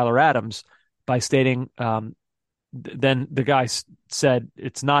teammate Tyler Adams by stating, then the guy said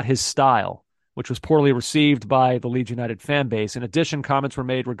it's not his style, which was poorly received by the Leeds United fan base. In addition, comments were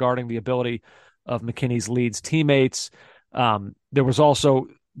made regarding the ability of McKinney's Leeds teammates. There was also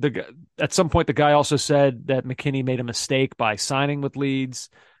at some point the guy also said that McKinney made a mistake by signing with Leeds,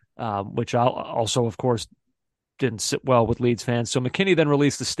 which also, of course, didn't sit well with Leeds fans. So McKinney then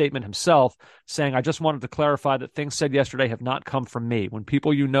released a statement himself saying, I just wanted to clarify that things said yesterday have not come from me. When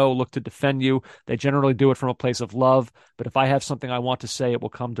people look to defend you, they generally do it from a place of love. But if I have something I want to say, it will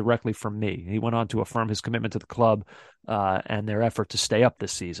come directly from me. He went on to affirm his commitment to the club and their effort to stay up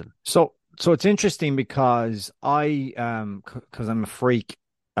this season. So it's interesting because because I'm a freak,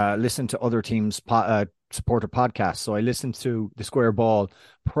 listen to other teams' supporter podcasts. So I listened to the Square Ball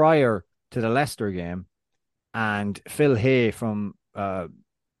prior to the Leicester game. And Phil Hay from The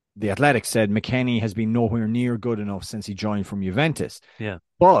Athletic said McKennie has been nowhere near good enough since he joined from Juventus. Yeah.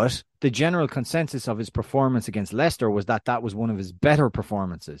 But the general consensus of his performance against Leicester was that was one of his better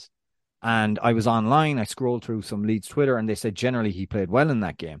performances. And I was online, I scrolled through some Leeds Twitter, and they said generally he played well in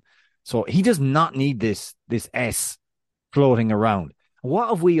that game. So he does not need this S floating around. What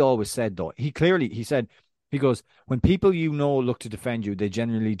have we always said, though? He said, he goes, when people look to defend you, they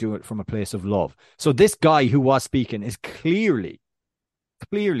generally do it from a place of love. So this guy who was speaking is clearly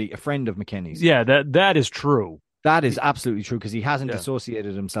a friend of McKinney's. Yeah, that is true. That is absolutely true because he hasn't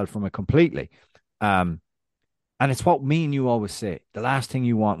dissociated himself from it completely. And it's what me and you always say. The last thing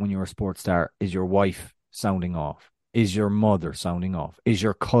you want when you're a sports star is your wife sounding off, is your mother sounding off, is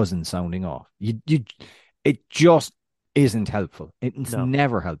your cousin sounding off. It just isn't helpful. It's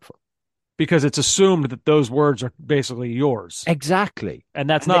never helpful. Because it's assumed that those words are basically yours. Exactly. And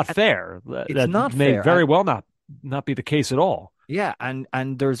that's not fair. It's not may fair. Very well not be the case at all. Yeah, and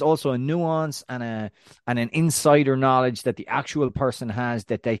there's also a nuance and an insider knowledge that the actual person has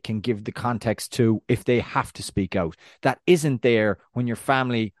that they can give the context to if they have to speak out. That isn't there when your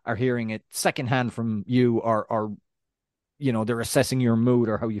family are hearing it secondhand from you or they're assessing your mood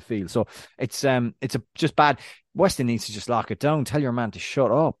or how you feel. So it's just bad. Weston needs to just lock it down. Tell your man to shut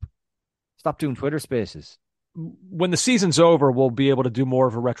up. Stop doing Twitter spaces. When the season's over, we'll be able to do more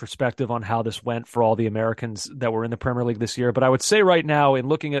of a retrospective on how this went for all the Americans that were in the Premier League this year. But I would say right now, in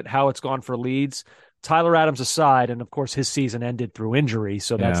looking at how it's gone for Leeds, Tyler Adams aside, and of course his season ended through injury,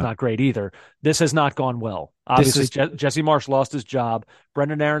 so that's not great either. This has not gone well. Obviously, Jesse Marsch lost his job.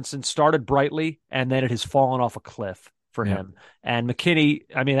 Brendan Aronson started brightly, and then it has fallen off a cliff for him. And McKinney,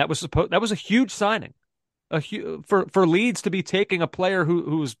 I mean, that was a huge signing. For Leeds to be taking a player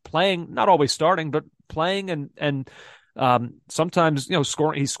who's playing, not always starting, but playing and sometimes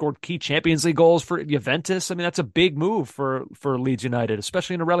scoring. He scored key Champions League goals for Juventus. I mean, that's a big move for Leeds United,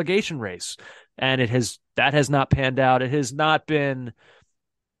 especially in a relegation race. And that has not panned out. It has not been.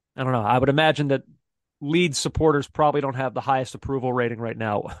 I don't know. I would imagine that Leeds supporters probably don't have the highest approval rating right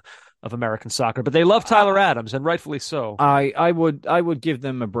now of American soccer, but they love Tyler Adams, and rightfully so. I would give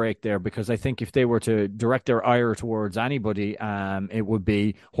them a break there because I think if they were to direct their ire towards anybody, it would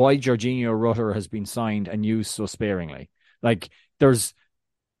be why Jorginho Rutter has been signed and used so sparingly. Like this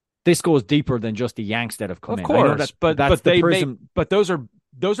goes deeper than just the Yanks that have come in. Of course, but those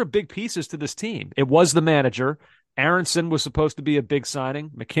are big pieces to this team. It was the manager. Aronson was supposed to be a big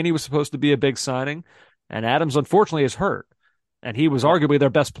signing. McKinney was supposed to be a big signing, and Adams unfortunately is hurt. And he was arguably their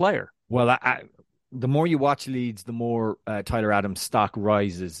best player. Well, the more you watch Leeds, the more Tyler Adams' stock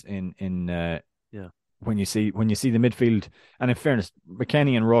rises in when you see the midfield. And in fairness,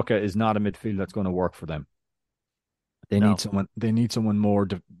 McKennie and Roca is not a midfield that's going to work for them. They need someone more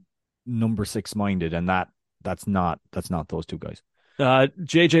number 6 minded, and that's not those two guys.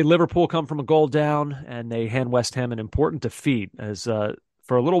 JJ, Liverpool come from a goal down, and they hand West Ham an important defeat. As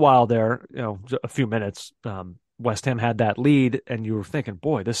for a little while there, a few minutes. West Ham had that lead, and you were thinking,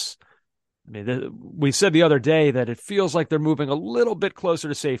 boy, we said the other day that it feels like they're moving a little bit closer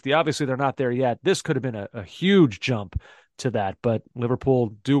to safety. Obviously, they're not there yet. This could have been a huge jump to that, but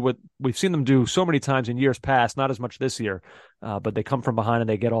Liverpool do what we've seen them do so many times in years past, not as much this year, but they come from behind and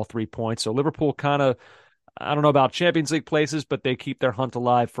they get all 3 points. So Liverpool kind of, I don't know about Champions League places, but they keep their hunt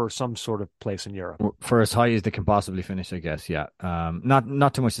alive for some sort of place in Europe. For as high as they can possibly finish, I guess, yeah.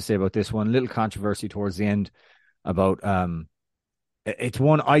 Not too much to say about this one. Little controversy towards the end about it's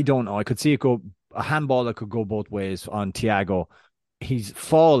one I don't know. I could see it go a handball that could go both ways on Thiago. He's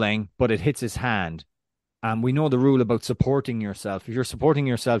falling, but it hits his hand. And we know the rule about supporting yourself. If you're supporting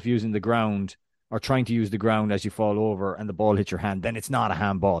yourself using the ground or trying to use the ground as you fall over and the ball hits your hand, then it's not a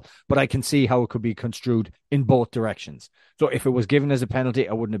handball. But I can see how it could be construed in both directions. So if it was given as a penalty,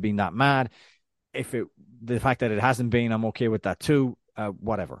 I wouldn't have been that mad. The fact that it hasn't been, I'm okay with that too.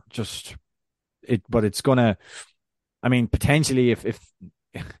 Whatever. But it's gonna. I mean, potentially, if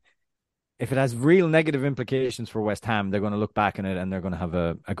it has real negative implications for West Ham, they're going to look back on it and they're going to have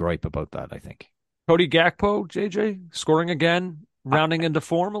a gripe about that, I think. Cody Gakpo, JJ, scoring again, rounding into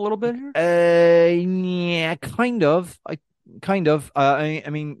form a little bit here? Yeah, kind of. I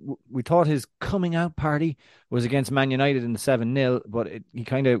mean, we thought his coming out party was against Man United in the 7-0, but he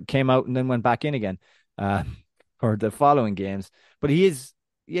kind of came out and then went back in again for the following games. But he's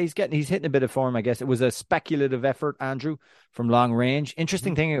hitting a bit of form, I guess. It was a speculative effort, Andrew, from long range.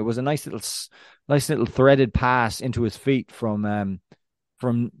 Interesting thing, it was a nice little threaded pass into his feet from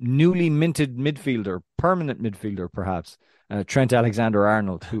newly minted midfielder, permanent midfielder, perhaps, Trent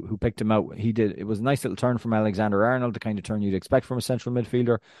Alexander-Arnold, who picked him out. It was a nice little turn from Alexander-Arnold, the kind of turn you'd expect from a central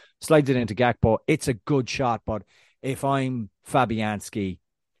midfielder. Slides it into Gakpo. It's a good shot, but if I'm Fabianski,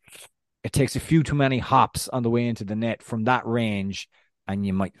 it takes a few too many hops on the way into the net from that range, and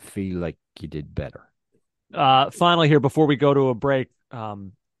you might feel like you did better. Finally here, before we go to a break,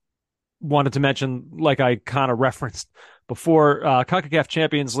 wanted to mention, like I kind of referenced before, CONCACAF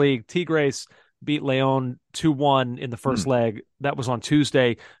Champions League, Tigres beat Leon 2-1 in the first leg. That was on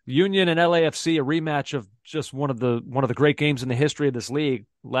Tuesday. Union and LAFC, a rematch of just one of the great games in the history of this league.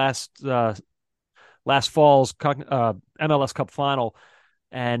 Last fall's MLS Cup final.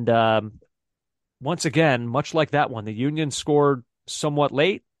 And once again, much like that one, the Union scored somewhat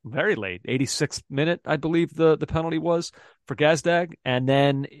late, very late, 86th minute, I believe the penalty was for Gazdag. And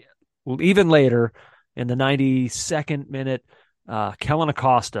then even later in the 92nd minute, Kellen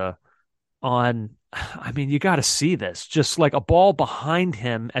Acosta you got to see this, just like a ball behind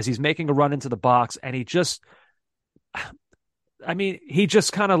him as he's making a run into the box. And he just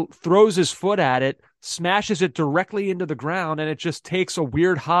kind of throws his foot at it, smashes it directly into the ground, and it just takes a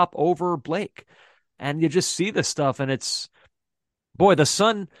weird hop over Blake. And you just see this stuff, and it's, boy, the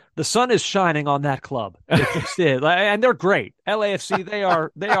sun is shining on that club. And they're great. LAFC, they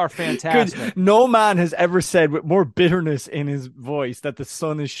are fantastic. Good. No man has ever said with more bitterness in his voice that the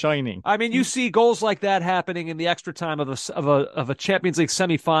sun is shining. I mean, you see goals like that happening in the extra time of a Champions League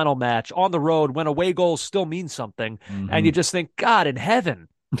semifinal match on the road when away goals still mean something, and you just think, God in heaven.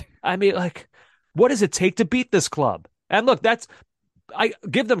 I mean, like, what does it take to beat this club? And look, I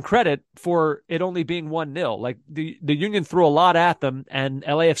give them credit for it only being 1-0. Like the Union threw a lot at them, and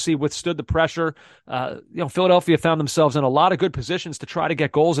LAFC withstood the pressure. Philadelphia found themselves in a lot of good positions to try to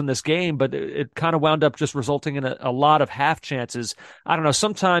get goals in this game, but it kind of wound up just resulting in a lot of half chances. I don't know.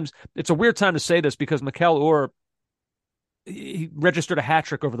 Sometimes it's a weird time to say this because Mikel Ur, he registered a hat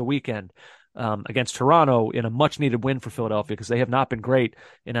trick over the weekend against Toronto in a much needed win for Philadelphia because they have not been great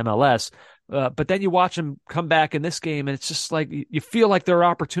in MLS. But then you watch him come back in this game, and it's just like you feel like there are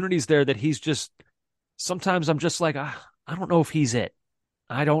opportunities there that he's just. Sometimes I'm just like, I don't know if he's it.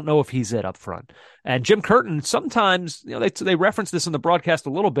 I don't know if he's it up front. And Jim Curtin, sometimes they reference this in the broadcast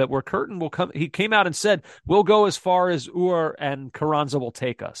a little bit, where Curtin will come. He came out and said, "We'll go as far as Ur and Carranza will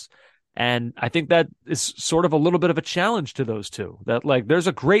take us." And I think that is sort of a little bit of a challenge to those two, that like there's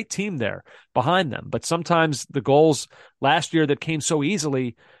a great team there behind them. But sometimes the goals last year that came so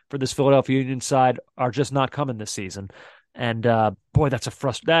easily for this Philadelphia Union side are just not coming this season. And boy,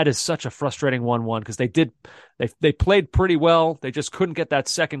 that is such a frustrating 1-1 because they played pretty well. They just couldn't get that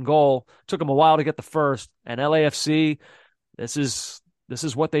second goal. Took them a while to get the first. And LAFC, this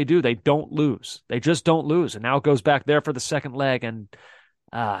is what they do. They don't lose. They just don't lose. And now it goes back there for the second leg. And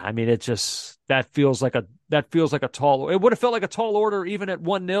that feels like a tall. It would have felt like a tall order even at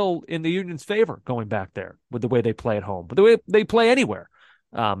 1-0 in the Union's favor going back there with the way they play at home, but the way they play anywhere.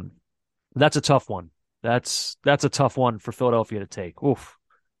 That's a tough one. That's a tough one for Philadelphia to take. Oof,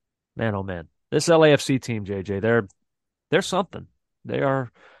 man, oh man, this LAFC team, JJ, they're something.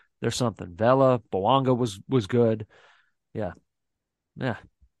 They're something. Vela, Boanga was good. Yeah.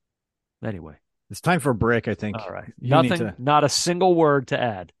 Anyway. It's time for a break, I think. All right. Not a single word to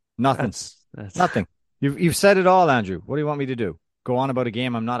add. Nothing. That's... Nothing. You've said it all, Andrew. What do you want me to do? Go on about a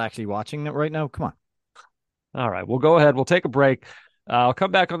game I'm not actually watching it right now? Come on. All right. We'll go ahead. We'll take a break. I'll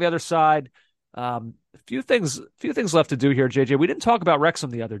come back on the other side. A few things left to do here, JJ. We didn't talk about Wrexham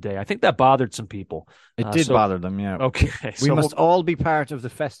the other day. I think that bothered some people. It did bother them, yeah. Okay. We must all be part of the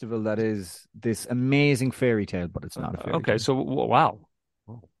festival that is this amazing fairy tale, but it's not a fairy tale. Okay, so wow.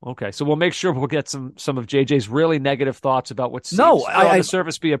 Okay, so we'll make sure we'll get some of JJ's really negative thoughts about what seems on the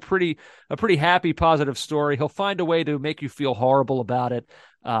surface be a pretty happy, positive story. He'll find a way to make you feel horrible about it.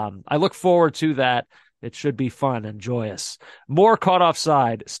 I look forward to that. It should be fun and joyous. More Caught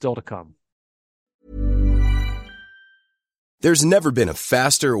Offside still to come. There's never been a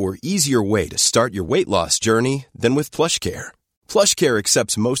faster or easier way to start your weight loss journey than with PlushCare. PlushCare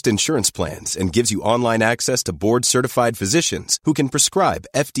accepts most insurance plans and gives you online access to board-certified physicians who can prescribe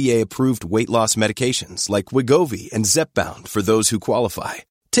FDA-approved weight loss medications like Wegovy and Zepbound for those who qualify.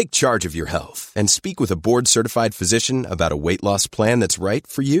 Take charge of your health and speak with a board-certified physician about a weight loss plan that's right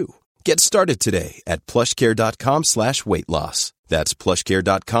for you. Get started today at plushcare.com/weight loss. That's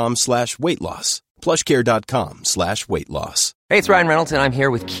plushcare.com/weight loss. plushcare.com/weight loss. Hey, it's Ryan Reynolds, and I'm here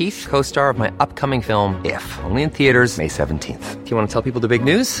with Keith, co-star of my upcoming film, If, only in theaters May 17th. Do you want to tell people the big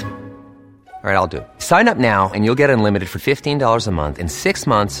news? All right, I'll do it. Sign up now and you'll get unlimited for $15 a month and 6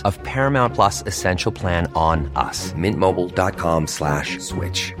 months of Paramount Plus Essential Plan on us.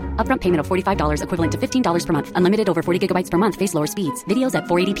 MintMobile.com/switch. Upfront payment of $45 equivalent to $15 per month. Unlimited over 40 gigabytes per month. Face lower speeds. Videos at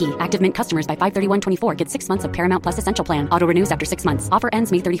 480p. Active Mint customers by 531.24 get 6 months of Paramount Plus Essential Plan. Auto renews after 6 months. Offer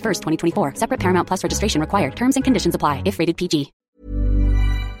ends May 31st, 2024. Separate Paramount Plus registration required. Terms and conditions apply if rated PG.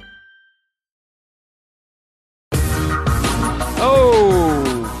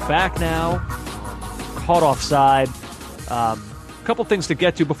 Oh, back now. Caught Offside. A couple things to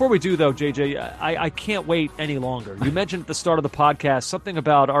get to. Before we do, though, JJ, I can't wait any longer. You mentioned at the start of the podcast something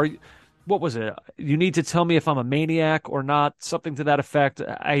about, what was it? You need to tell me if I'm a maniac or not, something to that effect.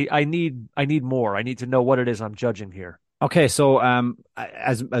 I need more. I need to know what it is I'm judging here. Okay, so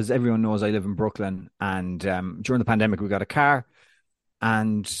as everyone knows, I live in Brooklyn, and during the pandemic, we got a car,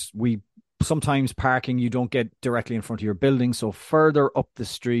 and we sometimes parking, you don't get directly in front of your building. So further up the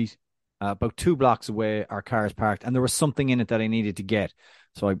street, about 2 blocks away, our car is parked, and there was something in it that I needed to get.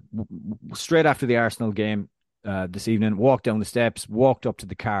 So straight after the Arsenal game this evening, walked down the steps, walked up to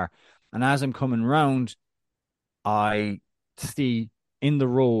the car, and as I'm coming round, I see in the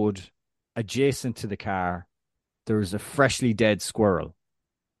road adjacent to the car, there's a freshly dead squirrel.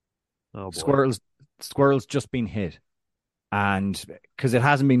 Oh boy. Squirrel's just been hit. And because it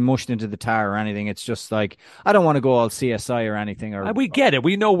hasn't been mushed into the tire or anything, it's just like, I don't want to go all CSI or anything. Or we get it.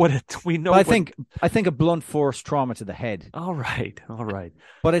 We know what it. We know. I think a blunt force trauma to the head. All right.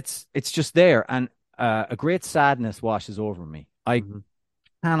 But it's just there, and a great sadness washes over me. I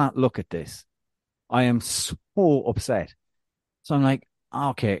cannot look at this. I am so upset. So I'm like,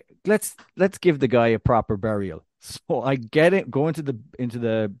 okay, let's give the guy a proper burial. So I get it, go into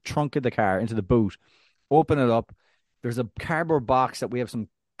the trunk of the car, into the boot, open it up. There's a cardboard box that we have some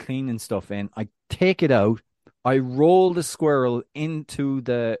cleaning stuff in. I take it out. I roll the squirrel into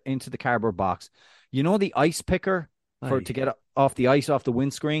the cardboard box. You know the ice picker to get off the ice off the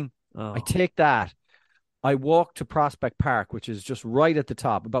windscreen? Oh. I take that. I walk to Prospect Park, which is just right at the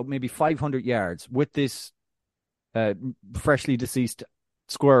top, about maybe 500 yards, with this freshly deceased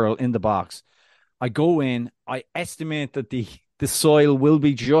squirrel in the box. I go in. I estimate that the soil will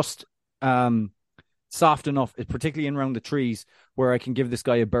be just soft enough, particularly in around the trees, where I can give this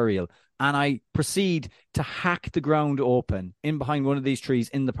guy a burial. And I proceed to hack the ground open in behind one of these trees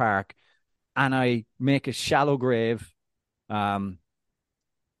in the park, and I make a shallow grave. Well,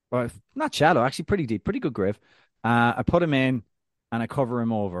 not shallow, actually pretty deep, pretty good grave. I put him in and I cover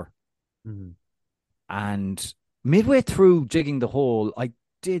him over. Mm-hmm. And midway through digging the hole, I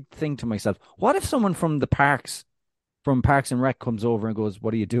did think to myself, what if someone from Parks and Rec comes over and goes,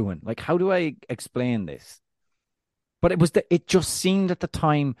 "What are you doing?" Like, how do I explain this? But it just seemed at the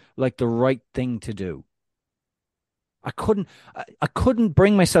time like the right thing to do. I couldn't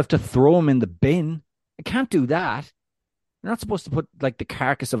bring myself to throw him in the bin. I can't do that. You're not supposed to put like the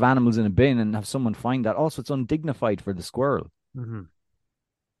carcass of animals in a bin and have someone find that. Also, it's undignified for the squirrel. Mm-hmm.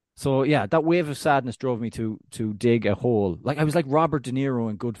 So yeah, that wave of sadness drove me to dig a hole. Like I was like Robert De Niro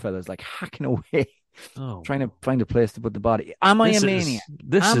in Goodfellas, like hacking away. Trying to find a place to put the body. Am I a maniac?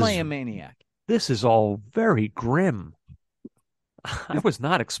 Am I a maniac? This is all very grim. I was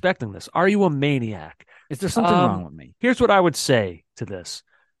not expecting this. Are you a maniac? Is there something wrong with me? Here's what I would say to this.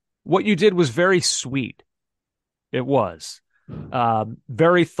 What you did was very sweet. It was.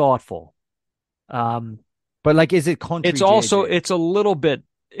 Very thoughtful. But like, is it country? It's also, it's a little bit,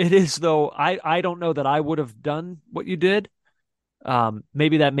 it is though. I don't know that I would have done what you did.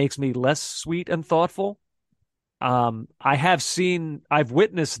 Maybe that makes me less sweet and thoughtful. I've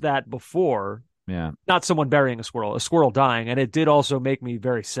witnessed that before. Yeah. Not someone burying a squirrel dying. And it did also make me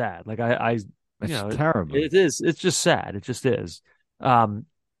very sad. Like it's terrible. It is. It's just sad. It just is.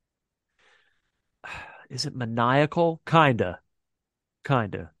 Is it maniacal? Kinda.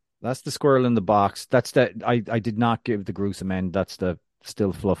 That's the squirrel in the box. That's I did not give the gruesome end. That's the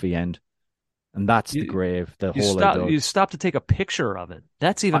still fluffy end. And that's the grave, the hole I dug. You stop to take a picture of it.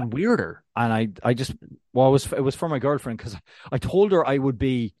 That's even weirder. And I just, it was for my girlfriend because I told her I would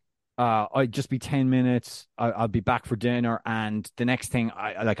be, I'd just be 10 minutes. I'll be back for dinner. And the next thing,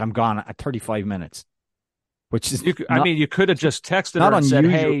 I'm gone at 35 minutes, which is, you could have just texted her and said,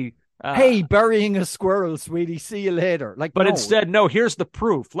 hey, hey, burying a squirrel, sweetie. See you later. But instead, no, here's the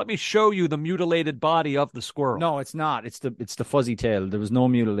proof. Let me show you the mutilated body of the squirrel. No, it's not. It's the fuzzy tail. There was no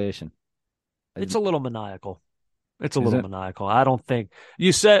mutilation. It's a little maniacal. It's a little maniacal. I don't think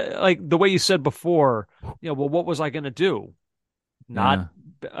you said, like the way you said before, well, what was I going to do?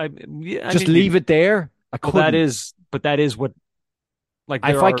 Just leave it there. But that is what, like,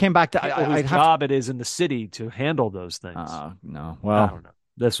 if I came back to, I'd job it is in the city to handle those things. No. Well, I don't know.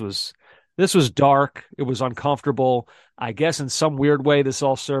 This was dark. It was uncomfortable. I guess in some weird way, this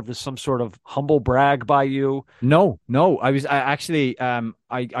all served as some sort of humble brag by you. No. The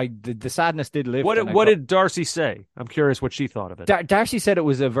sadness did lift. What did Darcy say? I'm curious what she thought of it. Darcy said it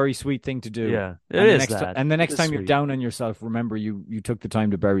was a very sweet thing to do. Yeah, it is. And the next time you're down on yourself, remember you took the time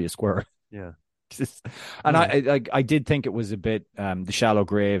to bury a squirrel. Yeah. And I did think it was a bit the shallow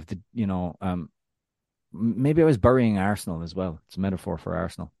grave. Maybe I was burying Arsenal as well. It's a metaphor for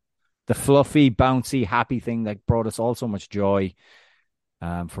Arsenal. The fluffy, bouncy, happy thing that brought us all so much joy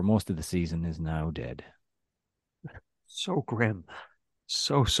for most of the season is now dead. So grim.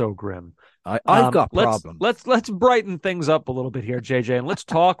 So grim. I've got problems. Let's brighten things up a little bit here, JJ, and let's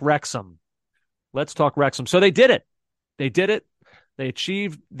talk Wrexham. So they did it. They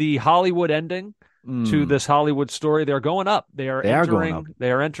achieved the Hollywood ending to this Hollywood story. They're going up. They are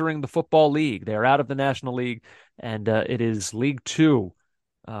entering the Football League. They are out of the National League, and it is League Two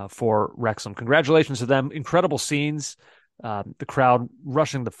for Wrexham. Congratulations to them. Incredible scenes. The crowd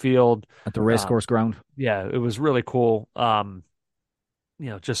rushing the field at the racecourse ground. Yeah, it was really cool.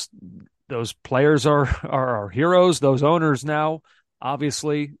 Just those players are heroes. Those owners now,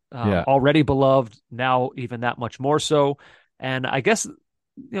 obviously, already beloved. Now, even that much more so. And I guess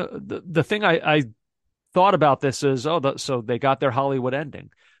the thing I thought about this is, so they got their Hollywood ending,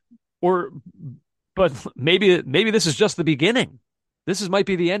 but maybe this is just the beginning. Might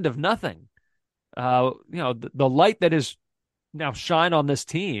be the end of nothing. The light that is now shine on this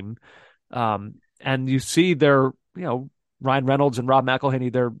team, and you see their, Ryan Reynolds and Rob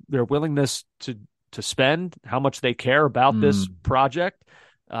McElhenney, their willingness to spend, how much they care about this project,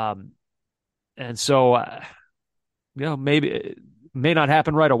 and so maybe it may not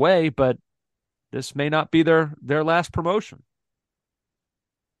happen right away, but this may not be their last promotion.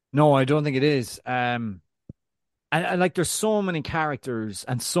 No, I don't think it is. And like, there's so many characters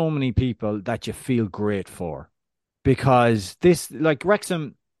and so many people that you feel great for, because this, like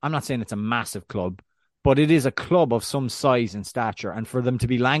Wrexham, I'm not saying it's a massive club, but it is a club of some size and stature. And for them to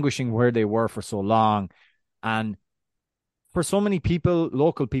be languishing where they were for so long, and for so many people,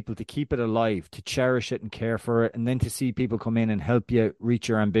 local people, to keep it alive, to cherish it and care for it, and then to see people come in and help you reach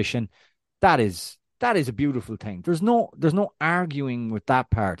your ambition, that is a beautiful thing. There's no arguing with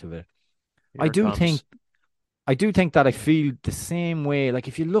that part of it. I do think that I feel the same way. Like,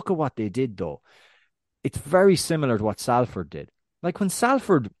 if you look at what they did, though, it's very similar to what Salford did. Like, when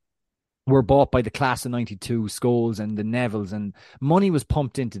Salford were bought by the class of 92, Scholes and the Nevilles, and money was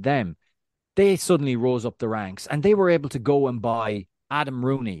pumped into them, they suddenly rose up the ranks, and they were able to go and buy Adam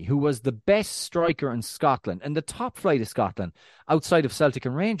Rooney, who was the best striker in Scotland and the top flight of Scotland outside of Celtic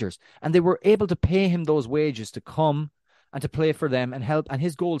and Rangers. And they were able to pay him those wages to come and to play for them and help. And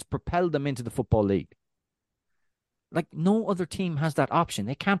his goals propelled them into the Football League. Like, no other team has that option.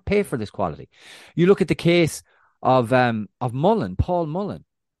 They can't pay for this quality. You look at the case of Mullen, Paul Mullen.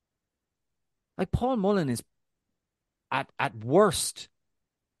 Like, Paul Mullen is at worst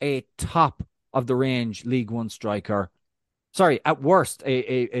a top of the range League One striker. Sorry, at worst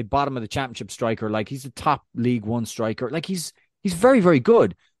a bottom of the championship striker. Like, he's a top League One striker. Like, he's very, very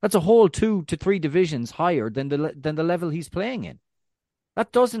good. That's a whole 2 to 3 divisions higher than the level he's playing in.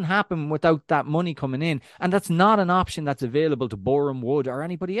 That doesn't happen without that money coming in, and that's not an option that's available to Boreham Wood or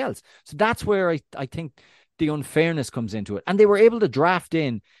anybody else. So that's where I think the unfairness comes into it. And they were able to draft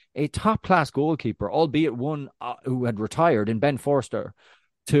in a top-class goalkeeper, albeit one who had retired, in Ben Forster,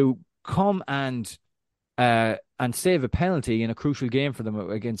 to come and save a penalty in a crucial game for them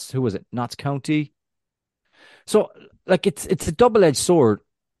against, who was it, Notts County? So, like, it's a double-edged sword.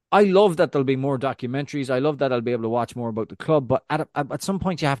 I love that there'll be more documentaries. I love that I'll be able to watch more about the club. But at some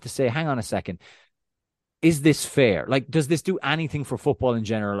point, you have to say, hang on a second. Is this fair? Like, does this do anything for football in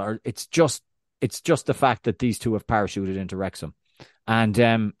general? Or it's just the fact that these two have parachuted into Wrexham. And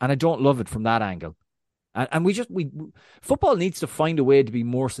I don't love it from that angle. And we football needs to find a way to be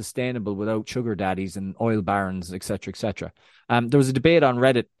more sustainable without sugar daddies and oil barons, etc., etc. There was a debate on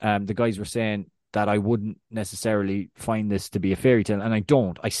Reddit. The guys were saying that I wouldn't necessarily find this to be a fairy tale, and I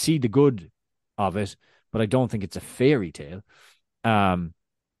don't. I see the good of it, but I don't think it's a fairy tale.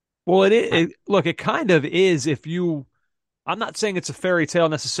 Well, look, it kind of is. I'm not saying it's a fairy tale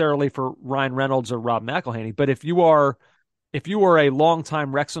necessarily for Ryan Reynolds or Rob McElhenney, but if you are a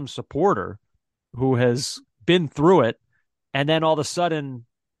longtime Wrexham supporter who has been through it, and then all of a sudden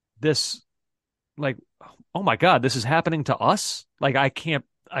this, like, oh my God, this is happening to us. Like, I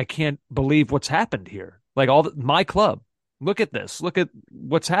can't believe what's happened here. Like, my club, look at this, look at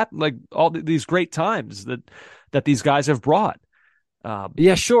what's happened. Like all these great times that these guys have brought.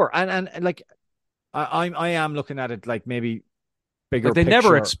 Yeah, sure. And like, I am looking at it like maybe bigger. Like they picture.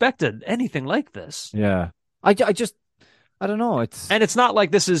 never expected anything like this. Yeah. I don't know. It's not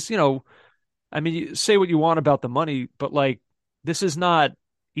like this is, I mean, you say what you want about the money, but like, this is not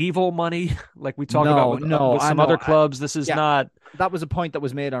evil money like we talk about with some other clubs. This is not. That was a point that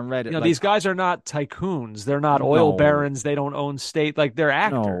was made on Reddit. These guys are not tycoons. They're not oil barons. They don't own state. Like, they're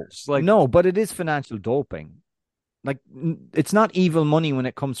actors. No, but it is financial doping. Like, it's not evil money when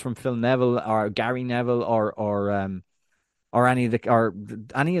it comes from Phil Neville or Gary Neville or any of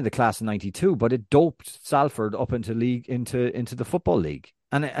the class of '92, but it doped Salford up into the football league,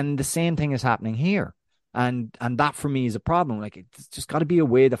 and the same thing is happening here, and that for me is a problem. Like, it's just got to be a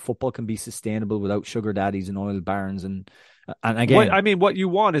way that football can be sustainable without sugar daddies and oil barons, and again, what you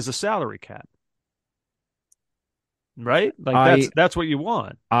want is a salary cap, right? Like that's what you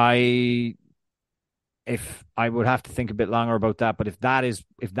want. If I would have to think a bit longer about that, but if that is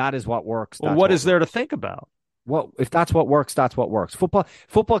what works, well, what is there to think about? Well, if that's what works, that's what works.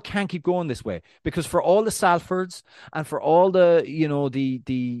 Football can't keep going this way, because for all the Salfords and for all the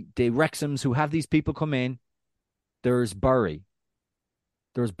the Wrexhams who have these people come in, there's Bury,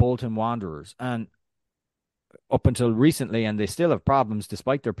 there's Bolton Wanderers, and up until recently, and they still have problems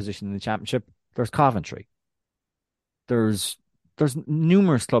despite their position in the Championship, there's Coventry. There's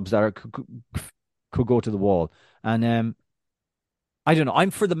numerous clubs that could go to the wall. And I don't know.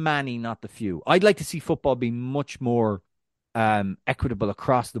 I'm for the many, not the few. I'd like to see football be much more equitable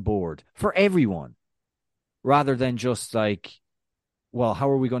across the board for everyone, rather than just like, well, how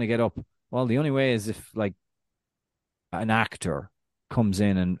are we going to get up? Well, the only way is if like an actor comes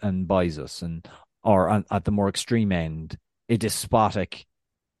in and buys us, or at the more extreme end, a despotic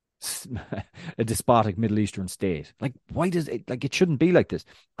Middle Eastern state. Like, why does it, like, it shouldn't be like this?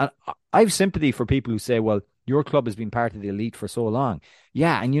 And I have sympathy for people who say, well, your club has been part of the elite for so long.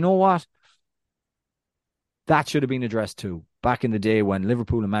 Yeah, and you know what? That should have been addressed too. Back in the day when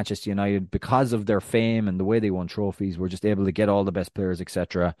Liverpool and Manchester United, because of their fame and the way they won trophies, were just able to get all the best players,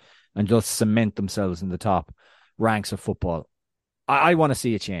 etc., and just cement themselves in the top ranks of football. I want to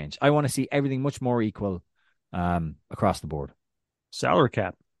see a change. I want to see everything much more equal across the board. Salary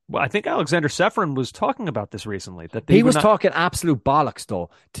cap. Well, I think Alexander Sefrin was talking about this recently. That he was talking absolute bollocks though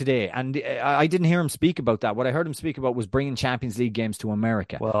today, and I didn't hear him speak about that. What I heard him speak about was bringing Champions League games to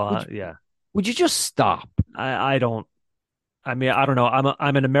America. Well, yeah. Would you just stop? I don't. I mean, I don't know.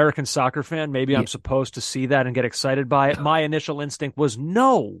 I'm an American soccer fan. Maybe I'm supposed to see that and get excited by it. My initial instinct was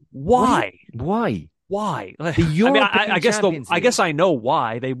no. Why? Why? The European I guess I know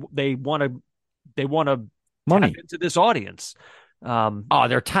why they want to money tap into this audience.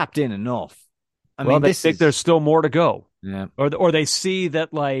 They're tapped in enough. I mean, they think there's still more to go. Yeah. Or they see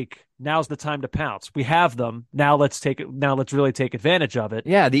that, like, now's the time to pounce. We have them now. Let's take it. Now let's really take advantage of it.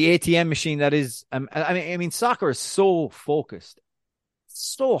 Yeah, the ATM machine that is. I mean, soccer is so focused,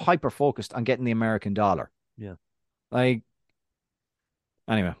 so hyper focused on getting the American dollar. Yeah. Like.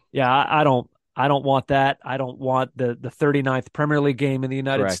 Anyway. Yeah, I don't want that. I don't want the 39th Premier League game in the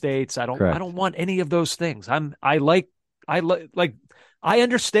United States. I don't want any of those things. I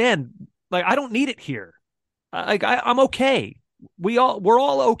understand. Like, I don't need it here. I'm okay. We're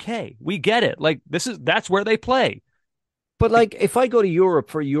all okay. We get it. Like, that's where they play. But like, if I go to Europe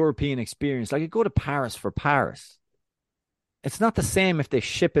for a European experience, like I go to Paris for Paris, it's not the same if they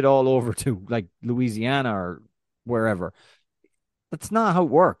ship it all over to like Louisiana or wherever. That's not how it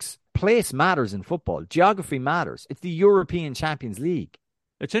works. Place matters in football. Geography matters. It's the European Champions League.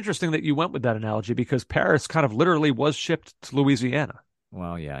 It's interesting that you went with that analogy, because Paris kind of literally was shipped to Louisiana.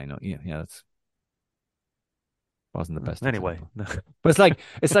 Well, yeah, I know. Yeah, that's wasn't the best. Anyway, but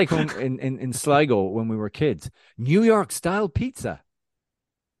it's like when, in Sligo when we were kids, New York style pizza.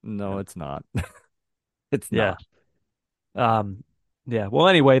 No, it's not. It's not. Yeah. Well,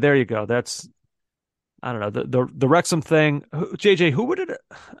 anyway, there you go. That's, I don't know, the Wrexham thing. JJ, who would it?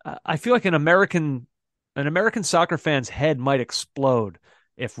 I feel like an American an American soccer fan's head might explode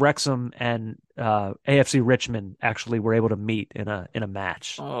if Wrexham and AFC Richmond actually were able to meet in a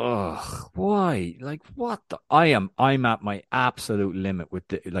match. Ugh, why? Like what? I'm at my absolute limit with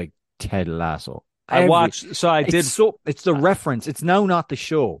Ted Lasso. I watched, so I did. It's the reference. It's now not the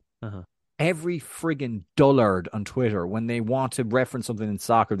show. Uh-huh. Every friggin' dullard on Twitter, when they want to reference something in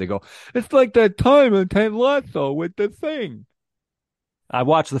soccer, they go, "It's like that time in Ted Lasso with the thing." I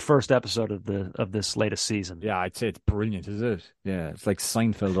watched the first episode of this latest season. Yeah, I'd say it's brilliant, is it? Yeah, it's like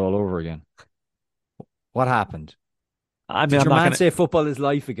Seinfeld all over again. What happened? I mean, did your man say football is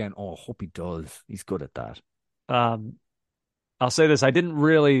life again? Oh, I hope he does. He's good at that. I'll say this: I didn't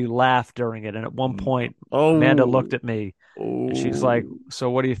really laugh during it, and at one point, Amanda looked at me, and she's like, "So,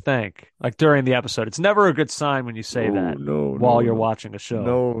 what do you think?" Like during the episode, it's never a good sign when you say that while you're watching a show.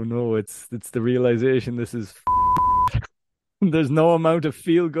 No, it's the realization this is. There's no amount of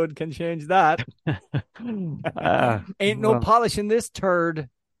feel good can change that. Ain't no polish in this turd.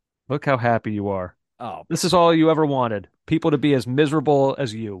 Look how happy you are. Oh, this is all you ever wanted. People to be as miserable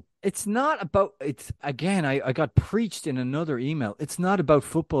as you. It's not about it's again, I got preached in another email. It's not about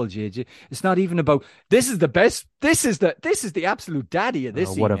football, JJ. It's not even about this is the best. This is the absolute daddy of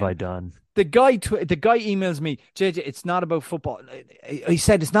this. What have I done? The guy emails me, JJ, it's not about football. He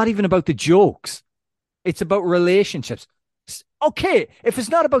said it's not even about the jokes. It's about relationships. Okay, if it's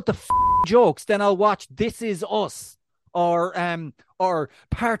not about the jokes, then I'll watch This Is Us or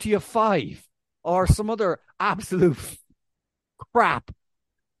Party of Five or some other absolute crap.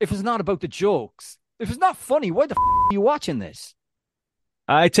 If it's not about the jokes, if it's not funny, why the are you watching this?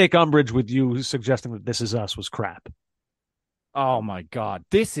 I take umbrage with you suggesting that This Is Us was crap. Oh my God,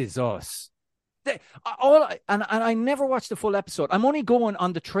 This Is Us. I never watched the full episode. I'm only going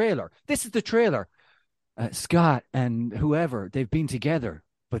on the trailer. This is the trailer. Scott and whoever, they've been together,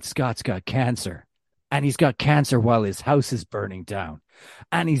 but Scott's got cancer. And he's got cancer while his house is burning down.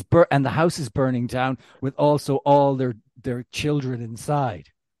 And and the house is burning down with also all their children inside.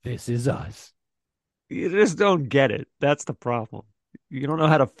 This is us. You just don't get it. That's the problem. You don't know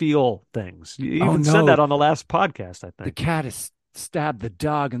how to feel things. You even said that on the last podcast, I think. The cat has stabbed the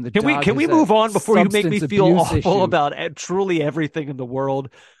dog, and Can we move on before you make me feel awful about truly everything in the world?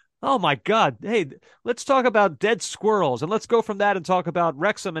 Oh, my God. Hey, let's talk about dead squirrels, and let's go from that and talk about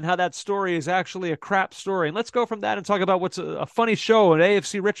Wrexham and how that story is actually a crap story. And let's go from that and talk about what's a funny show at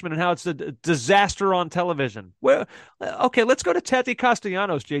AFC Richmond and how it's a disaster on television. Well, okay, let's go to Tati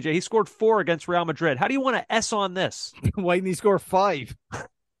Castellanos, JJ. He scored 4 against Real Madrid. How do you want to S on this? Why didn't he score 5?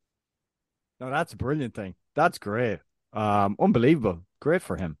 No, that's a brilliant thing. That's great. Unbelievable. Great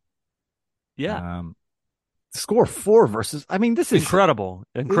for him. Yeah. Score 4 versus. I mean, this is incredible.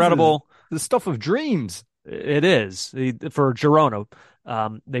 This is the stuff of dreams. It is for Girona.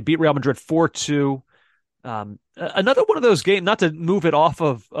 They beat Real Madrid 4-2. Another one of those games. Not to move it off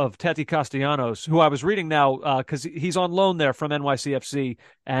of Tati Castellanos, who I was reading now because he's on loan there from NYCFC,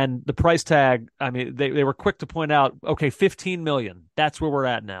 and the price tag. I mean, they were quick to point out. Okay, 15 million. That's where we're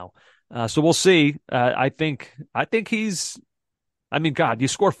at now. So we'll see. I think he's. I mean, God, you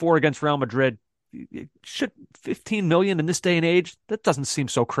score 4 against Real Madrid. Should 15 million in this day and age? That doesn't seem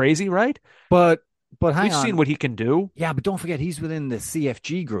so crazy, right? But hang on. We've seen what he can do. Yeah, but don't forget he's within the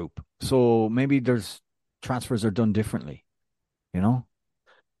CFG group, so maybe there's transfers are done differently. You know,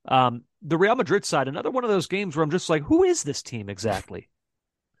 the Real Madrid side, another one of those games where I'm just like, who is this team exactly?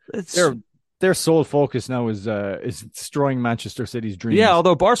 Their sole focus now is destroying Manchester City's dreams. Yeah,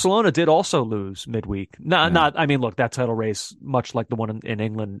 although Barcelona did also lose midweek. Not. I mean, look, that title race, much like the one in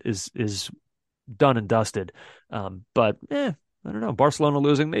England, is done and dusted. But I don't know. Barcelona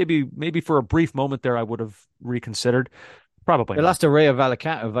losing, maybe for a brief moment there, I would have reconsidered. Probably they lost to Rayo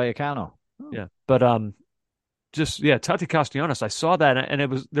Vallecano. Yeah, but Tati Castellanos. I saw that,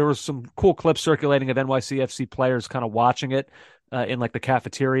 and there was some cool clips circulating of NYCFC players kind of watching it in like the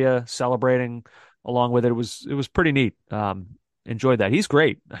cafeteria, celebrating along with it. It was pretty neat. Enjoyed that. He's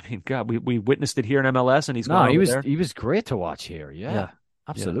great. I mean, God, we witnessed it here in MLS, and he was great to watch here. Yeah.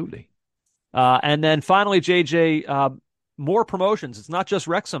 Absolutely. Yeah. And then finally, JJ, more promotions. It's not just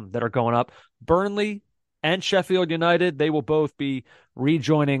Wrexham that are going up. Burnley and Sheffield United, they will both be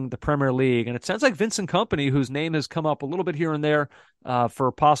rejoining the Premier League. And it sounds like Vincent Kompany, whose name has come up a little bit here and there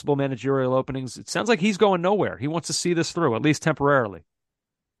for possible managerial openings, it sounds like he's going nowhere. He wants to see this through, at least temporarily.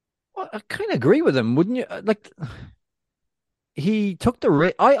 Well, I kind of agree with him, wouldn't you? Like, he took the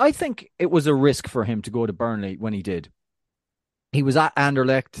risk. I think it was a risk for him to go to Burnley when he did. He was at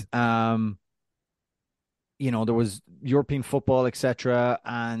Anderlecht. There was European football, etc.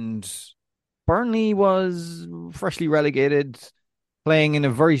 And Burnley was freshly relegated, playing in a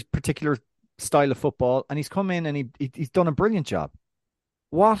very particular style of football, and he's come in and he's done a brilliant job.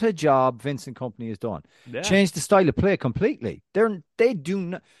 What a job Vincent Kompany has done. Yeah. Changed the style of play completely. They do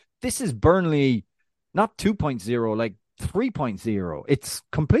not. This is Burnley, not 2.0, like 3.0. It's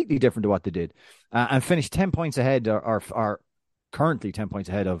completely different to what they did, and finished 10 points ahead, or currently 10 points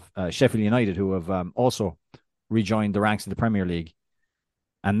ahead of Sheffield United, who have also rejoined the ranks of the Premier League.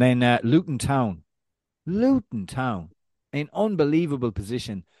 And then Luton Town, in unbelievable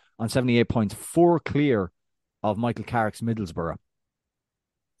position on 78 points, 4 clear of Michael Carrick's Middlesbrough.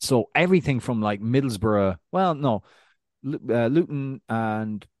 So everything from like Middlesbrough, Luton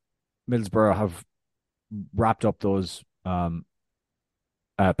and Middlesbrough have wrapped up those playoffs,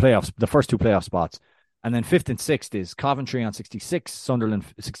 the first 2 playoff spots. And then 5th and 6th is Coventry on 66, Sunderland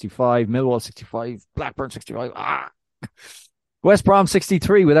 65, Millwall 65, Blackburn 65. West Brom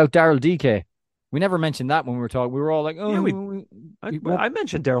 63 without Daryl DK. We never mentioned that when we were talking. We were all like, oh. Yeah, I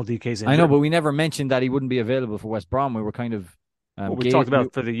mentioned Daryl DK's injury. I know, but we never mentioned that he wouldn't be available for West Brom. We were kind of... we talked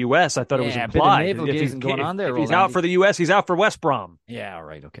about for the U.S. I thought it was implied. If he's out for the U.S., he's out for West Brom. Yeah, all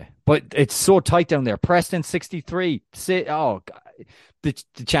right, okay. But it's so tight down there. Preston 63. The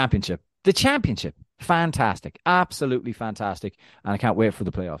championship. The championship. Fantastic. Absolutely fantastic. And I can't wait for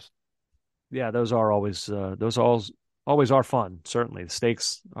the playoffs. Yeah, those are always always are fun. Certainly, the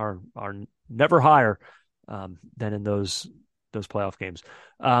stakes are never higher than in those playoff games.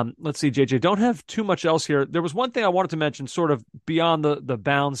 Let's see, JJ. Don't have too much else here. There was one thing I wanted to mention, sort of beyond the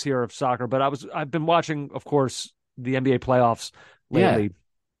bounds here of soccer, but I've been watching, of course, the NBA playoffs lately,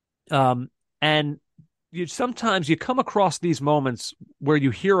 and sometimes you come across these moments where you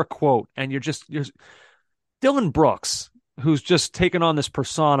hear a quote and you're Dylan Brooks, who's just taken on this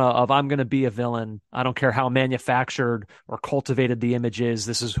persona of I'm going to be a villain. I don't care how manufactured or cultivated the image is.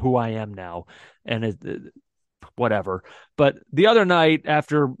 This is who I am now. And whatever. But the other night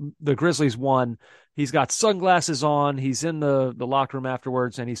after the Grizzlies won, he's got sunglasses on. He's in the locker room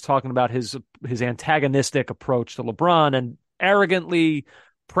afterwards, and he's talking about his antagonistic approach to LeBron, and arrogantly,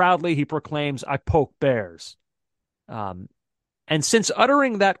 proudly, he proclaims, I poke bears. And since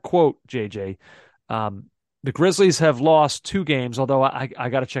uttering that quote, JJ, the Grizzlies have lost 2 games, although I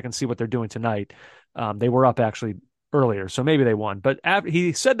got to check and see what they're doing tonight. They were up actually earlier, so maybe they won. But after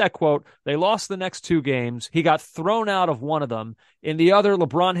he said that quote, they lost the next 2 games. He got thrown out of one of them. In the other,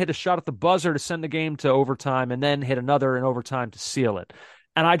 LeBron hit a shot at the buzzer to send the game to overtime, and then hit another in overtime to seal it.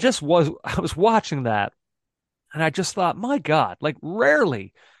 And I was watching that, and I just thought, my God, like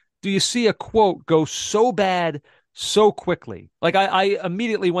rarely do you see a quote go so bad so quickly. Like I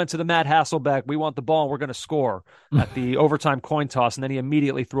immediately went to the Matt Hasselbeck, we want the ball and we're going to score at the overtime coin toss. And then he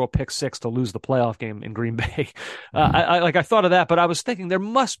immediately threw a pick 6 to lose the playoff game in Green Bay. I thought of that, but I was thinking there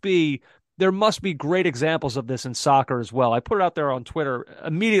must be great examples of this in soccer as well. I put it out there on Twitter.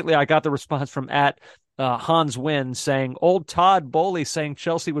 Immediately I got the response from Hans Wynn saying, old Todd Bowley saying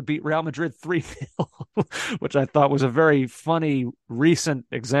Chelsea would beat Real Madrid 3-0, which I thought was a very funny recent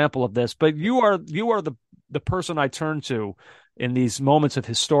example of this. But you are the person I turn to in these moments of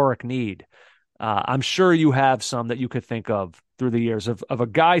historic need. I'm sure you have some that you could think of through the years of a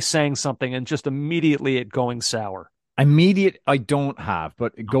guy saying something and just immediately it going sour. Immediate, I don't have,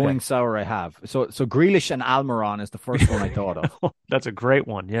 but going sour, I have. So Grealish and Almiron is the first one I thought of. That's a great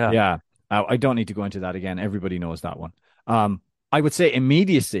one. Yeah. Yeah. I don't need to go into that again. Everybody knows that one. I would say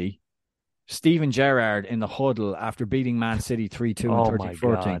immediacy, Steven Gerrard in the huddle after beating Man City 3-2 in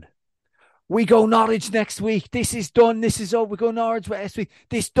 2014. We go Norwich next week. This is done. This is over. We go Norwich next week.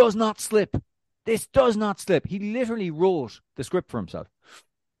 This does not slip. This does not slip. He literally wrote the script for himself.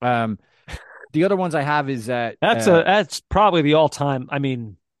 The other ones I have is that's probably the all-time. I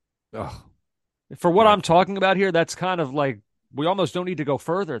mean, for what I'm talking about here, that's kind of like we almost don't need to go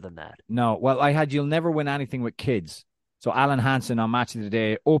further than that. No, well, I had You'll Never Win Anything with Kids. So Alan Hansen on Match of the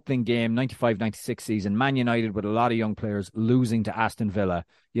Day, opening game, 95-96 season, Man United with a lot of young players losing to Aston Villa.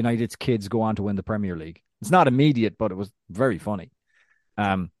 United's kids go on to win the Premier League. It's not immediate, but it was very funny.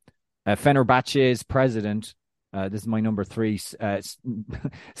 Fenerbahce's president, this is my number 3,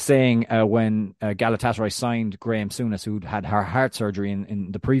 saying when Galatasaray signed Graham Souness, who'd had her heart surgery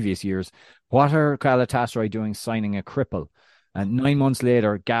in the previous years, what are Galatasaray doing signing a cripple? And 9 months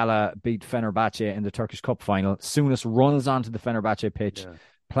later, Gala beat Fenerbahce in the Turkish Cup final. Souness runs onto the Fenerbahce pitch,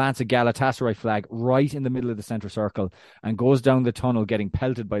 plants a Galatasaray flag right in the middle of the centre circle, and goes down the tunnel getting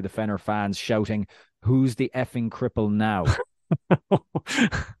pelted by the Fener fans shouting, "Who's the effing cripple now?"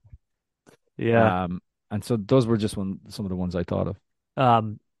 Yeah. And so those were just some of the ones I thought of.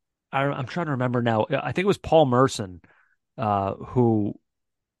 I'm trying to remember now. I think it was Paul Merson who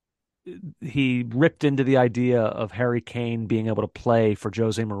he ripped into the idea of Harry Kane being able to play for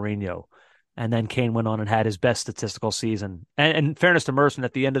Jose Mourinho. And then Kane went on and had his best statistical season. And in fairness to Merson,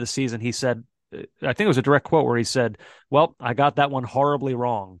 at the end of the season, he said, I think it was a direct quote where he said, well, I got that one horribly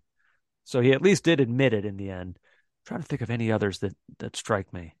wrong. So he at least did admit it in the end. I'm trying to think of any others that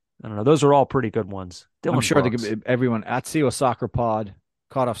strike me. I don't know. Those are all pretty good ones. I'm sure everyone at CO Soccer Pod,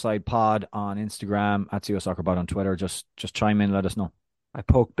 Caught Offside Pod on Instagram, at CO Soccer Pod on Twitter. Just chime in, let us know. I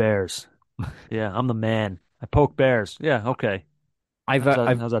poke bears. Yeah, I'm the man. I poke bears. Yeah, okay.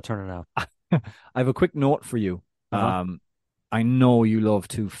 How's that turning out? I have a quick note for you. Uh-huh. I know you love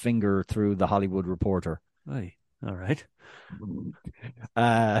to finger through the Hollywood Reporter. Hey, all right.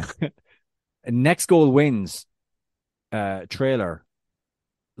 Next Goal Wins trailer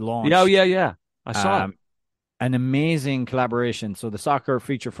launched. Yeah. I saw it. An amazing collaboration. So the soccer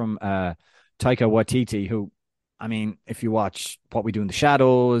feature from Taika Waititi, who, I mean, if you watch What We Do in the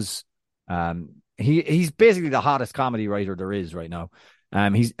Shadows, he's basically the hottest comedy writer there is right now.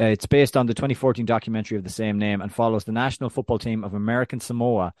 It's based on the 2014 documentary of the same name and follows the national football team of American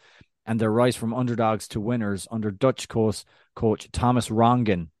Samoa and their rise from underdogs to winners under Dutch coach Thomas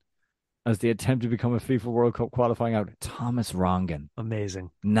Rongen as they attempt to become a FIFA World Cup qualifying out. Thomas Rongen.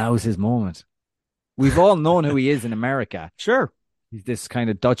 Amazing. Now's his moment. We've all known who he is in America. Sure. He's this kind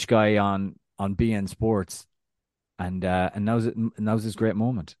of Dutch guy on BN Sports. And now's his great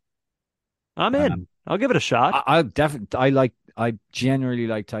moment. I'm in. I'll give it a shot. I genuinely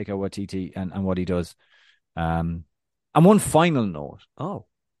like Taika Waititi and what he does. And one final note. Oh.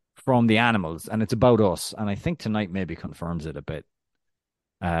 From the Animals, and it's about us. And I think tonight maybe confirms it a bit.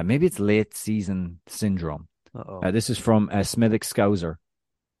 Maybe it's late season syndrome. This is from Smithwick Scouser.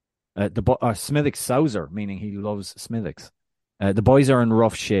 Smithwick Souser, meaning he loves Smithwicks. The boys are in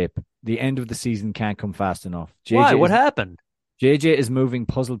rough shape. The end of the season can't come fast enough. Why? What happened? JJ is moving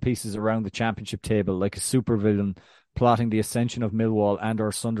puzzle pieces around the championship table like a supervillain plotting the ascension of Millwall and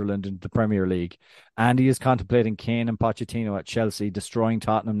or Sunderland into the Premier League. Andy is contemplating Kane and Pochettino at Chelsea, destroying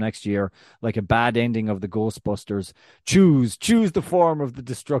Tottenham next year like a bad ending of the Ghostbusters. Choose the form of the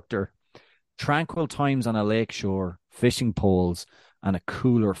destructor. Tranquil times on a lake shore, fishing poles, and a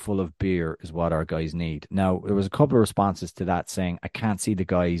cooler full of beer is what our guys need. Now, there was a couple of responses to that saying, I can't see the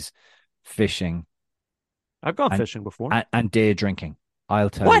guys fishing. I've gone fishing before. And day drinking. I'll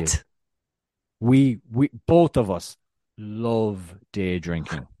tell you. What? We both of us love day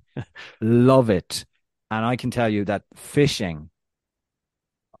drinking. Love it. And I can tell you that fishing,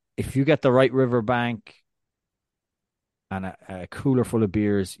 if you get the right riverbank and a cooler full of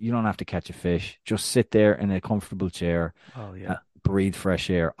beers, you don't have to catch a fish. Just sit there in a comfortable chair. Oh, yeah. Breathe fresh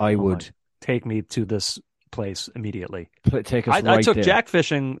air. I would. Take me to this place immediately. Take us I took there. Jack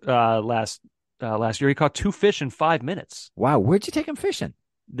fishing last year. He caught 2 fish in 5 minutes. Wow. Where'd you take him fishing?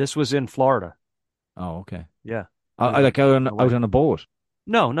 This was in Florida. Oh, okay. Yeah. I like out on a boat.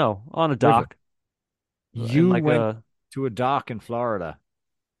 No, on a dock. You went to a dock in Florida,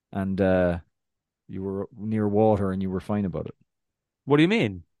 and you were near water, and you were fine about it. What do you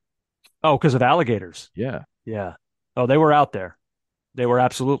mean? Oh, because of alligators. Yeah. Oh, they were out there. They were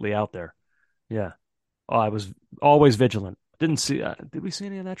absolutely out there. Yeah. Oh, I was always vigilant. Didn't see. Did we see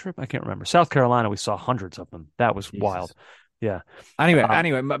any on that trip? I can't remember. South Carolina, we saw hundreds of them. That was wild. Yeah.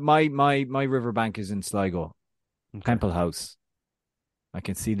 Anyway, my riverbank is in Sligo, Temple House. I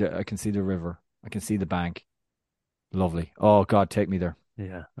can see the river. I can see the bank. Lovely. Oh God, take me there.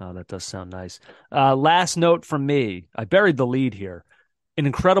 Yeah. Oh, that does sound nice. Last note from me. I buried the lead here. An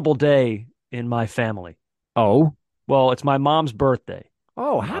incredible day in my family. Oh. Well, it's my mom's birthday.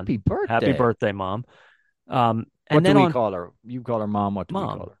 Oh, happy birthday. Happy birthday, Mom. And what do we call her? You call her Mom. What do we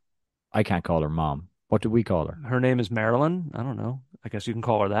call her? I can't call her Mom. What do we call her? Her name is Marilyn. I don't know. I guess you can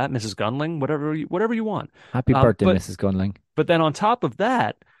call her that. Mrs. Gunling, whatever you want. Happy birthday, Mrs. Gunling. But then on top of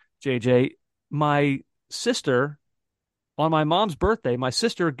that, JJ, my sister, on my mom's birthday, my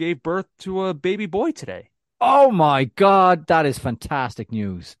sister gave birth to a baby boy today. Oh, my God. That is fantastic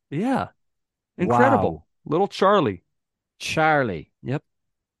news. Yeah. Incredible. Wow. Little Charlie. Charlie. Yep.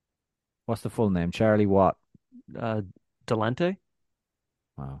 What's the full name? Charlie what? Delente.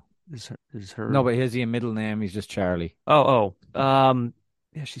 Wow. Is her? No, but is he a middle name? He's just Charlie. Oh.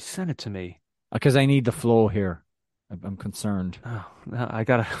 Yeah, she sent it to me. Because I need the flow here. I'm concerned. Oh, no, I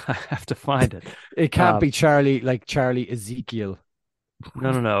have to find it. It can't be Charlie like Charlie Ezekiel.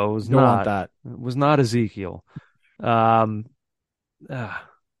 No. It was Don't not want that. It was not Ezekiel.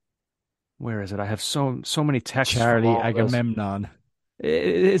 Where is it? I have so many texts. Charlie Agamemnon.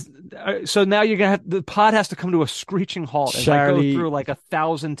 So now you're gonna have the pod has to come to a screeching halt as I go through like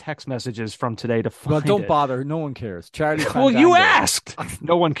 1,000 text messages from today to find Well, don't it. bother. No one cares. Charlie. Well, you asked.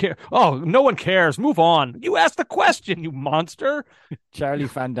 No one cares. Oh, no one cares. Move on. You asked the question, you monster. Charlie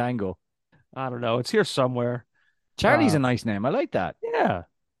Fandango. I don't know. It's here somewhere. Charlie's a nice name. I like that. Yeah.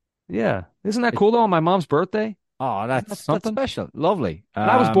 Yeah. Isn't that cool, though, on my mom's birthday? Oh, that's special. Lovely. And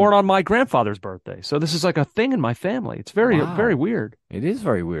I was born on my grandfather's birthday. So this is like a thing in my family. It's very, very weird. It is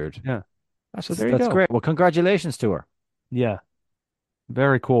very weird. Yeah. So there you go. That's great. Well, congratulations to her. Yeah.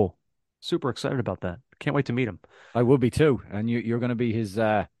 Very cool. Super excited about that. Can't wait to meet him. I would be too. And you're going to be his,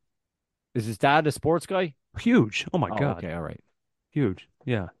 is his dad a sports guy? Huge. Oh my God. Okay. All right. Huge.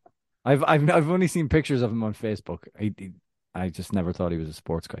 Yeah. I've only seen pictures of him on Facebook. I just never thought he was a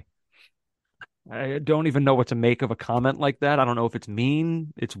sports guy. I don't even know what to make of a comment like that. I don't know if it's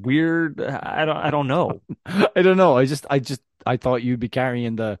mean. It's weird. I don't know. I don't know. I thought you'd be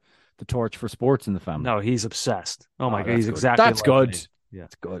carrying the torch for sports in the family. No, he's obsessed. Oh my God. He's good. Exactly. That's like good. me. Yeah.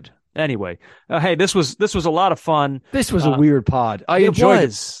 That's good. Anyway, hey, this was a lot of fun. This was a weird pod. I enjoyed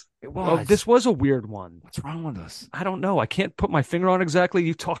it. It was. Oh, this was a weird one. What's wrong with us? I don't know. I can't put my finger on exactly.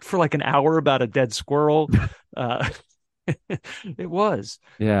 You talked for like an hour about a dead squirrel. It was.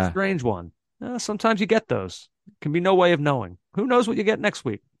 Yeah. A strange one. Sometimes you get those. Can be no way of knowing. Who knows what you get next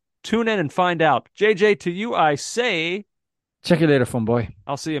week? Tune in and find out. JJ, to you I say... Check you later, fun boy.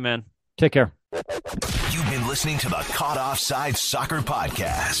 I'll see you, man. Take care. You've been listening to the Caught Offside Soccer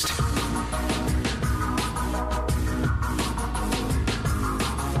Podcast.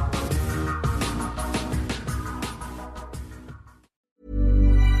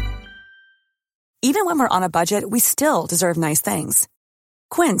 Even when we're on a budget, we still deserve nice things.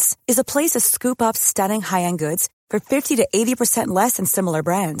 Quince is a place to scoop up stunning high-end goods for 50 to 80% less than similar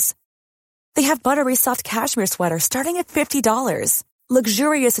brands. They have buttery soft cashmere sweaters starting at $50,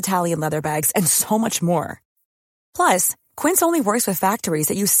 luxurious Italian leather bags, and so much more. Plus, Quince only works with factories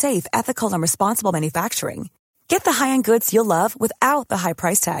that use safe, ethical, and responsible manufacturing. Get the high-end goods you'll love without the high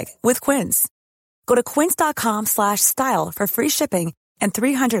price tag with Quince. Go to quince.com/style for free shipping and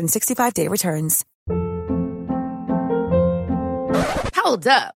 365-day returns. Hold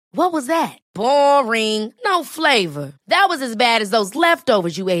up. What was that? Boring. No flavor. That was as bad as those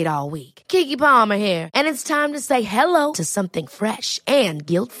leftovers you ate all week. Keke Palmer here, and it's time to say hello to something fresh and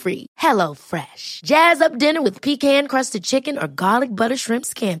guilt-free. Hello Fresh. Jazz up dinner with pecan-crusted chicken or garlic butter shrimp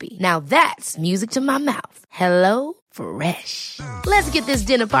scampi. Now that's music to my mouth. Hello Fresh. Let's get this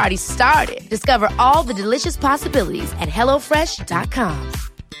dinner party started. Discover all the delicious possibilities at hellofresh.com.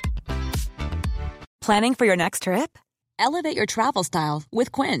 Planning for your next trip? Elevate your travel style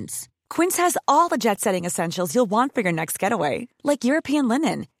with Quince. Quince has all the jet-setting essentials you'll want for your next getaway, like European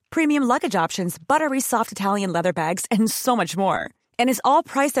linen, premium luggage options, buttery soft Italian leather bags, and so much more. And is all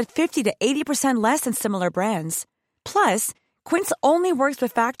priced at 50 to 80% less than similar brands. Plus, Quince only works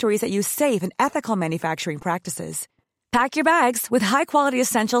with factories that use safe and ethical manufacturing practices. Pack your bags with high-quality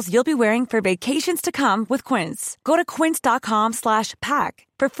essentials you'll be wearing for vacations to come with Quince. Go to quince.com/pack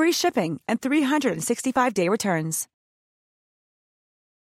for free shipping and 365-day returns.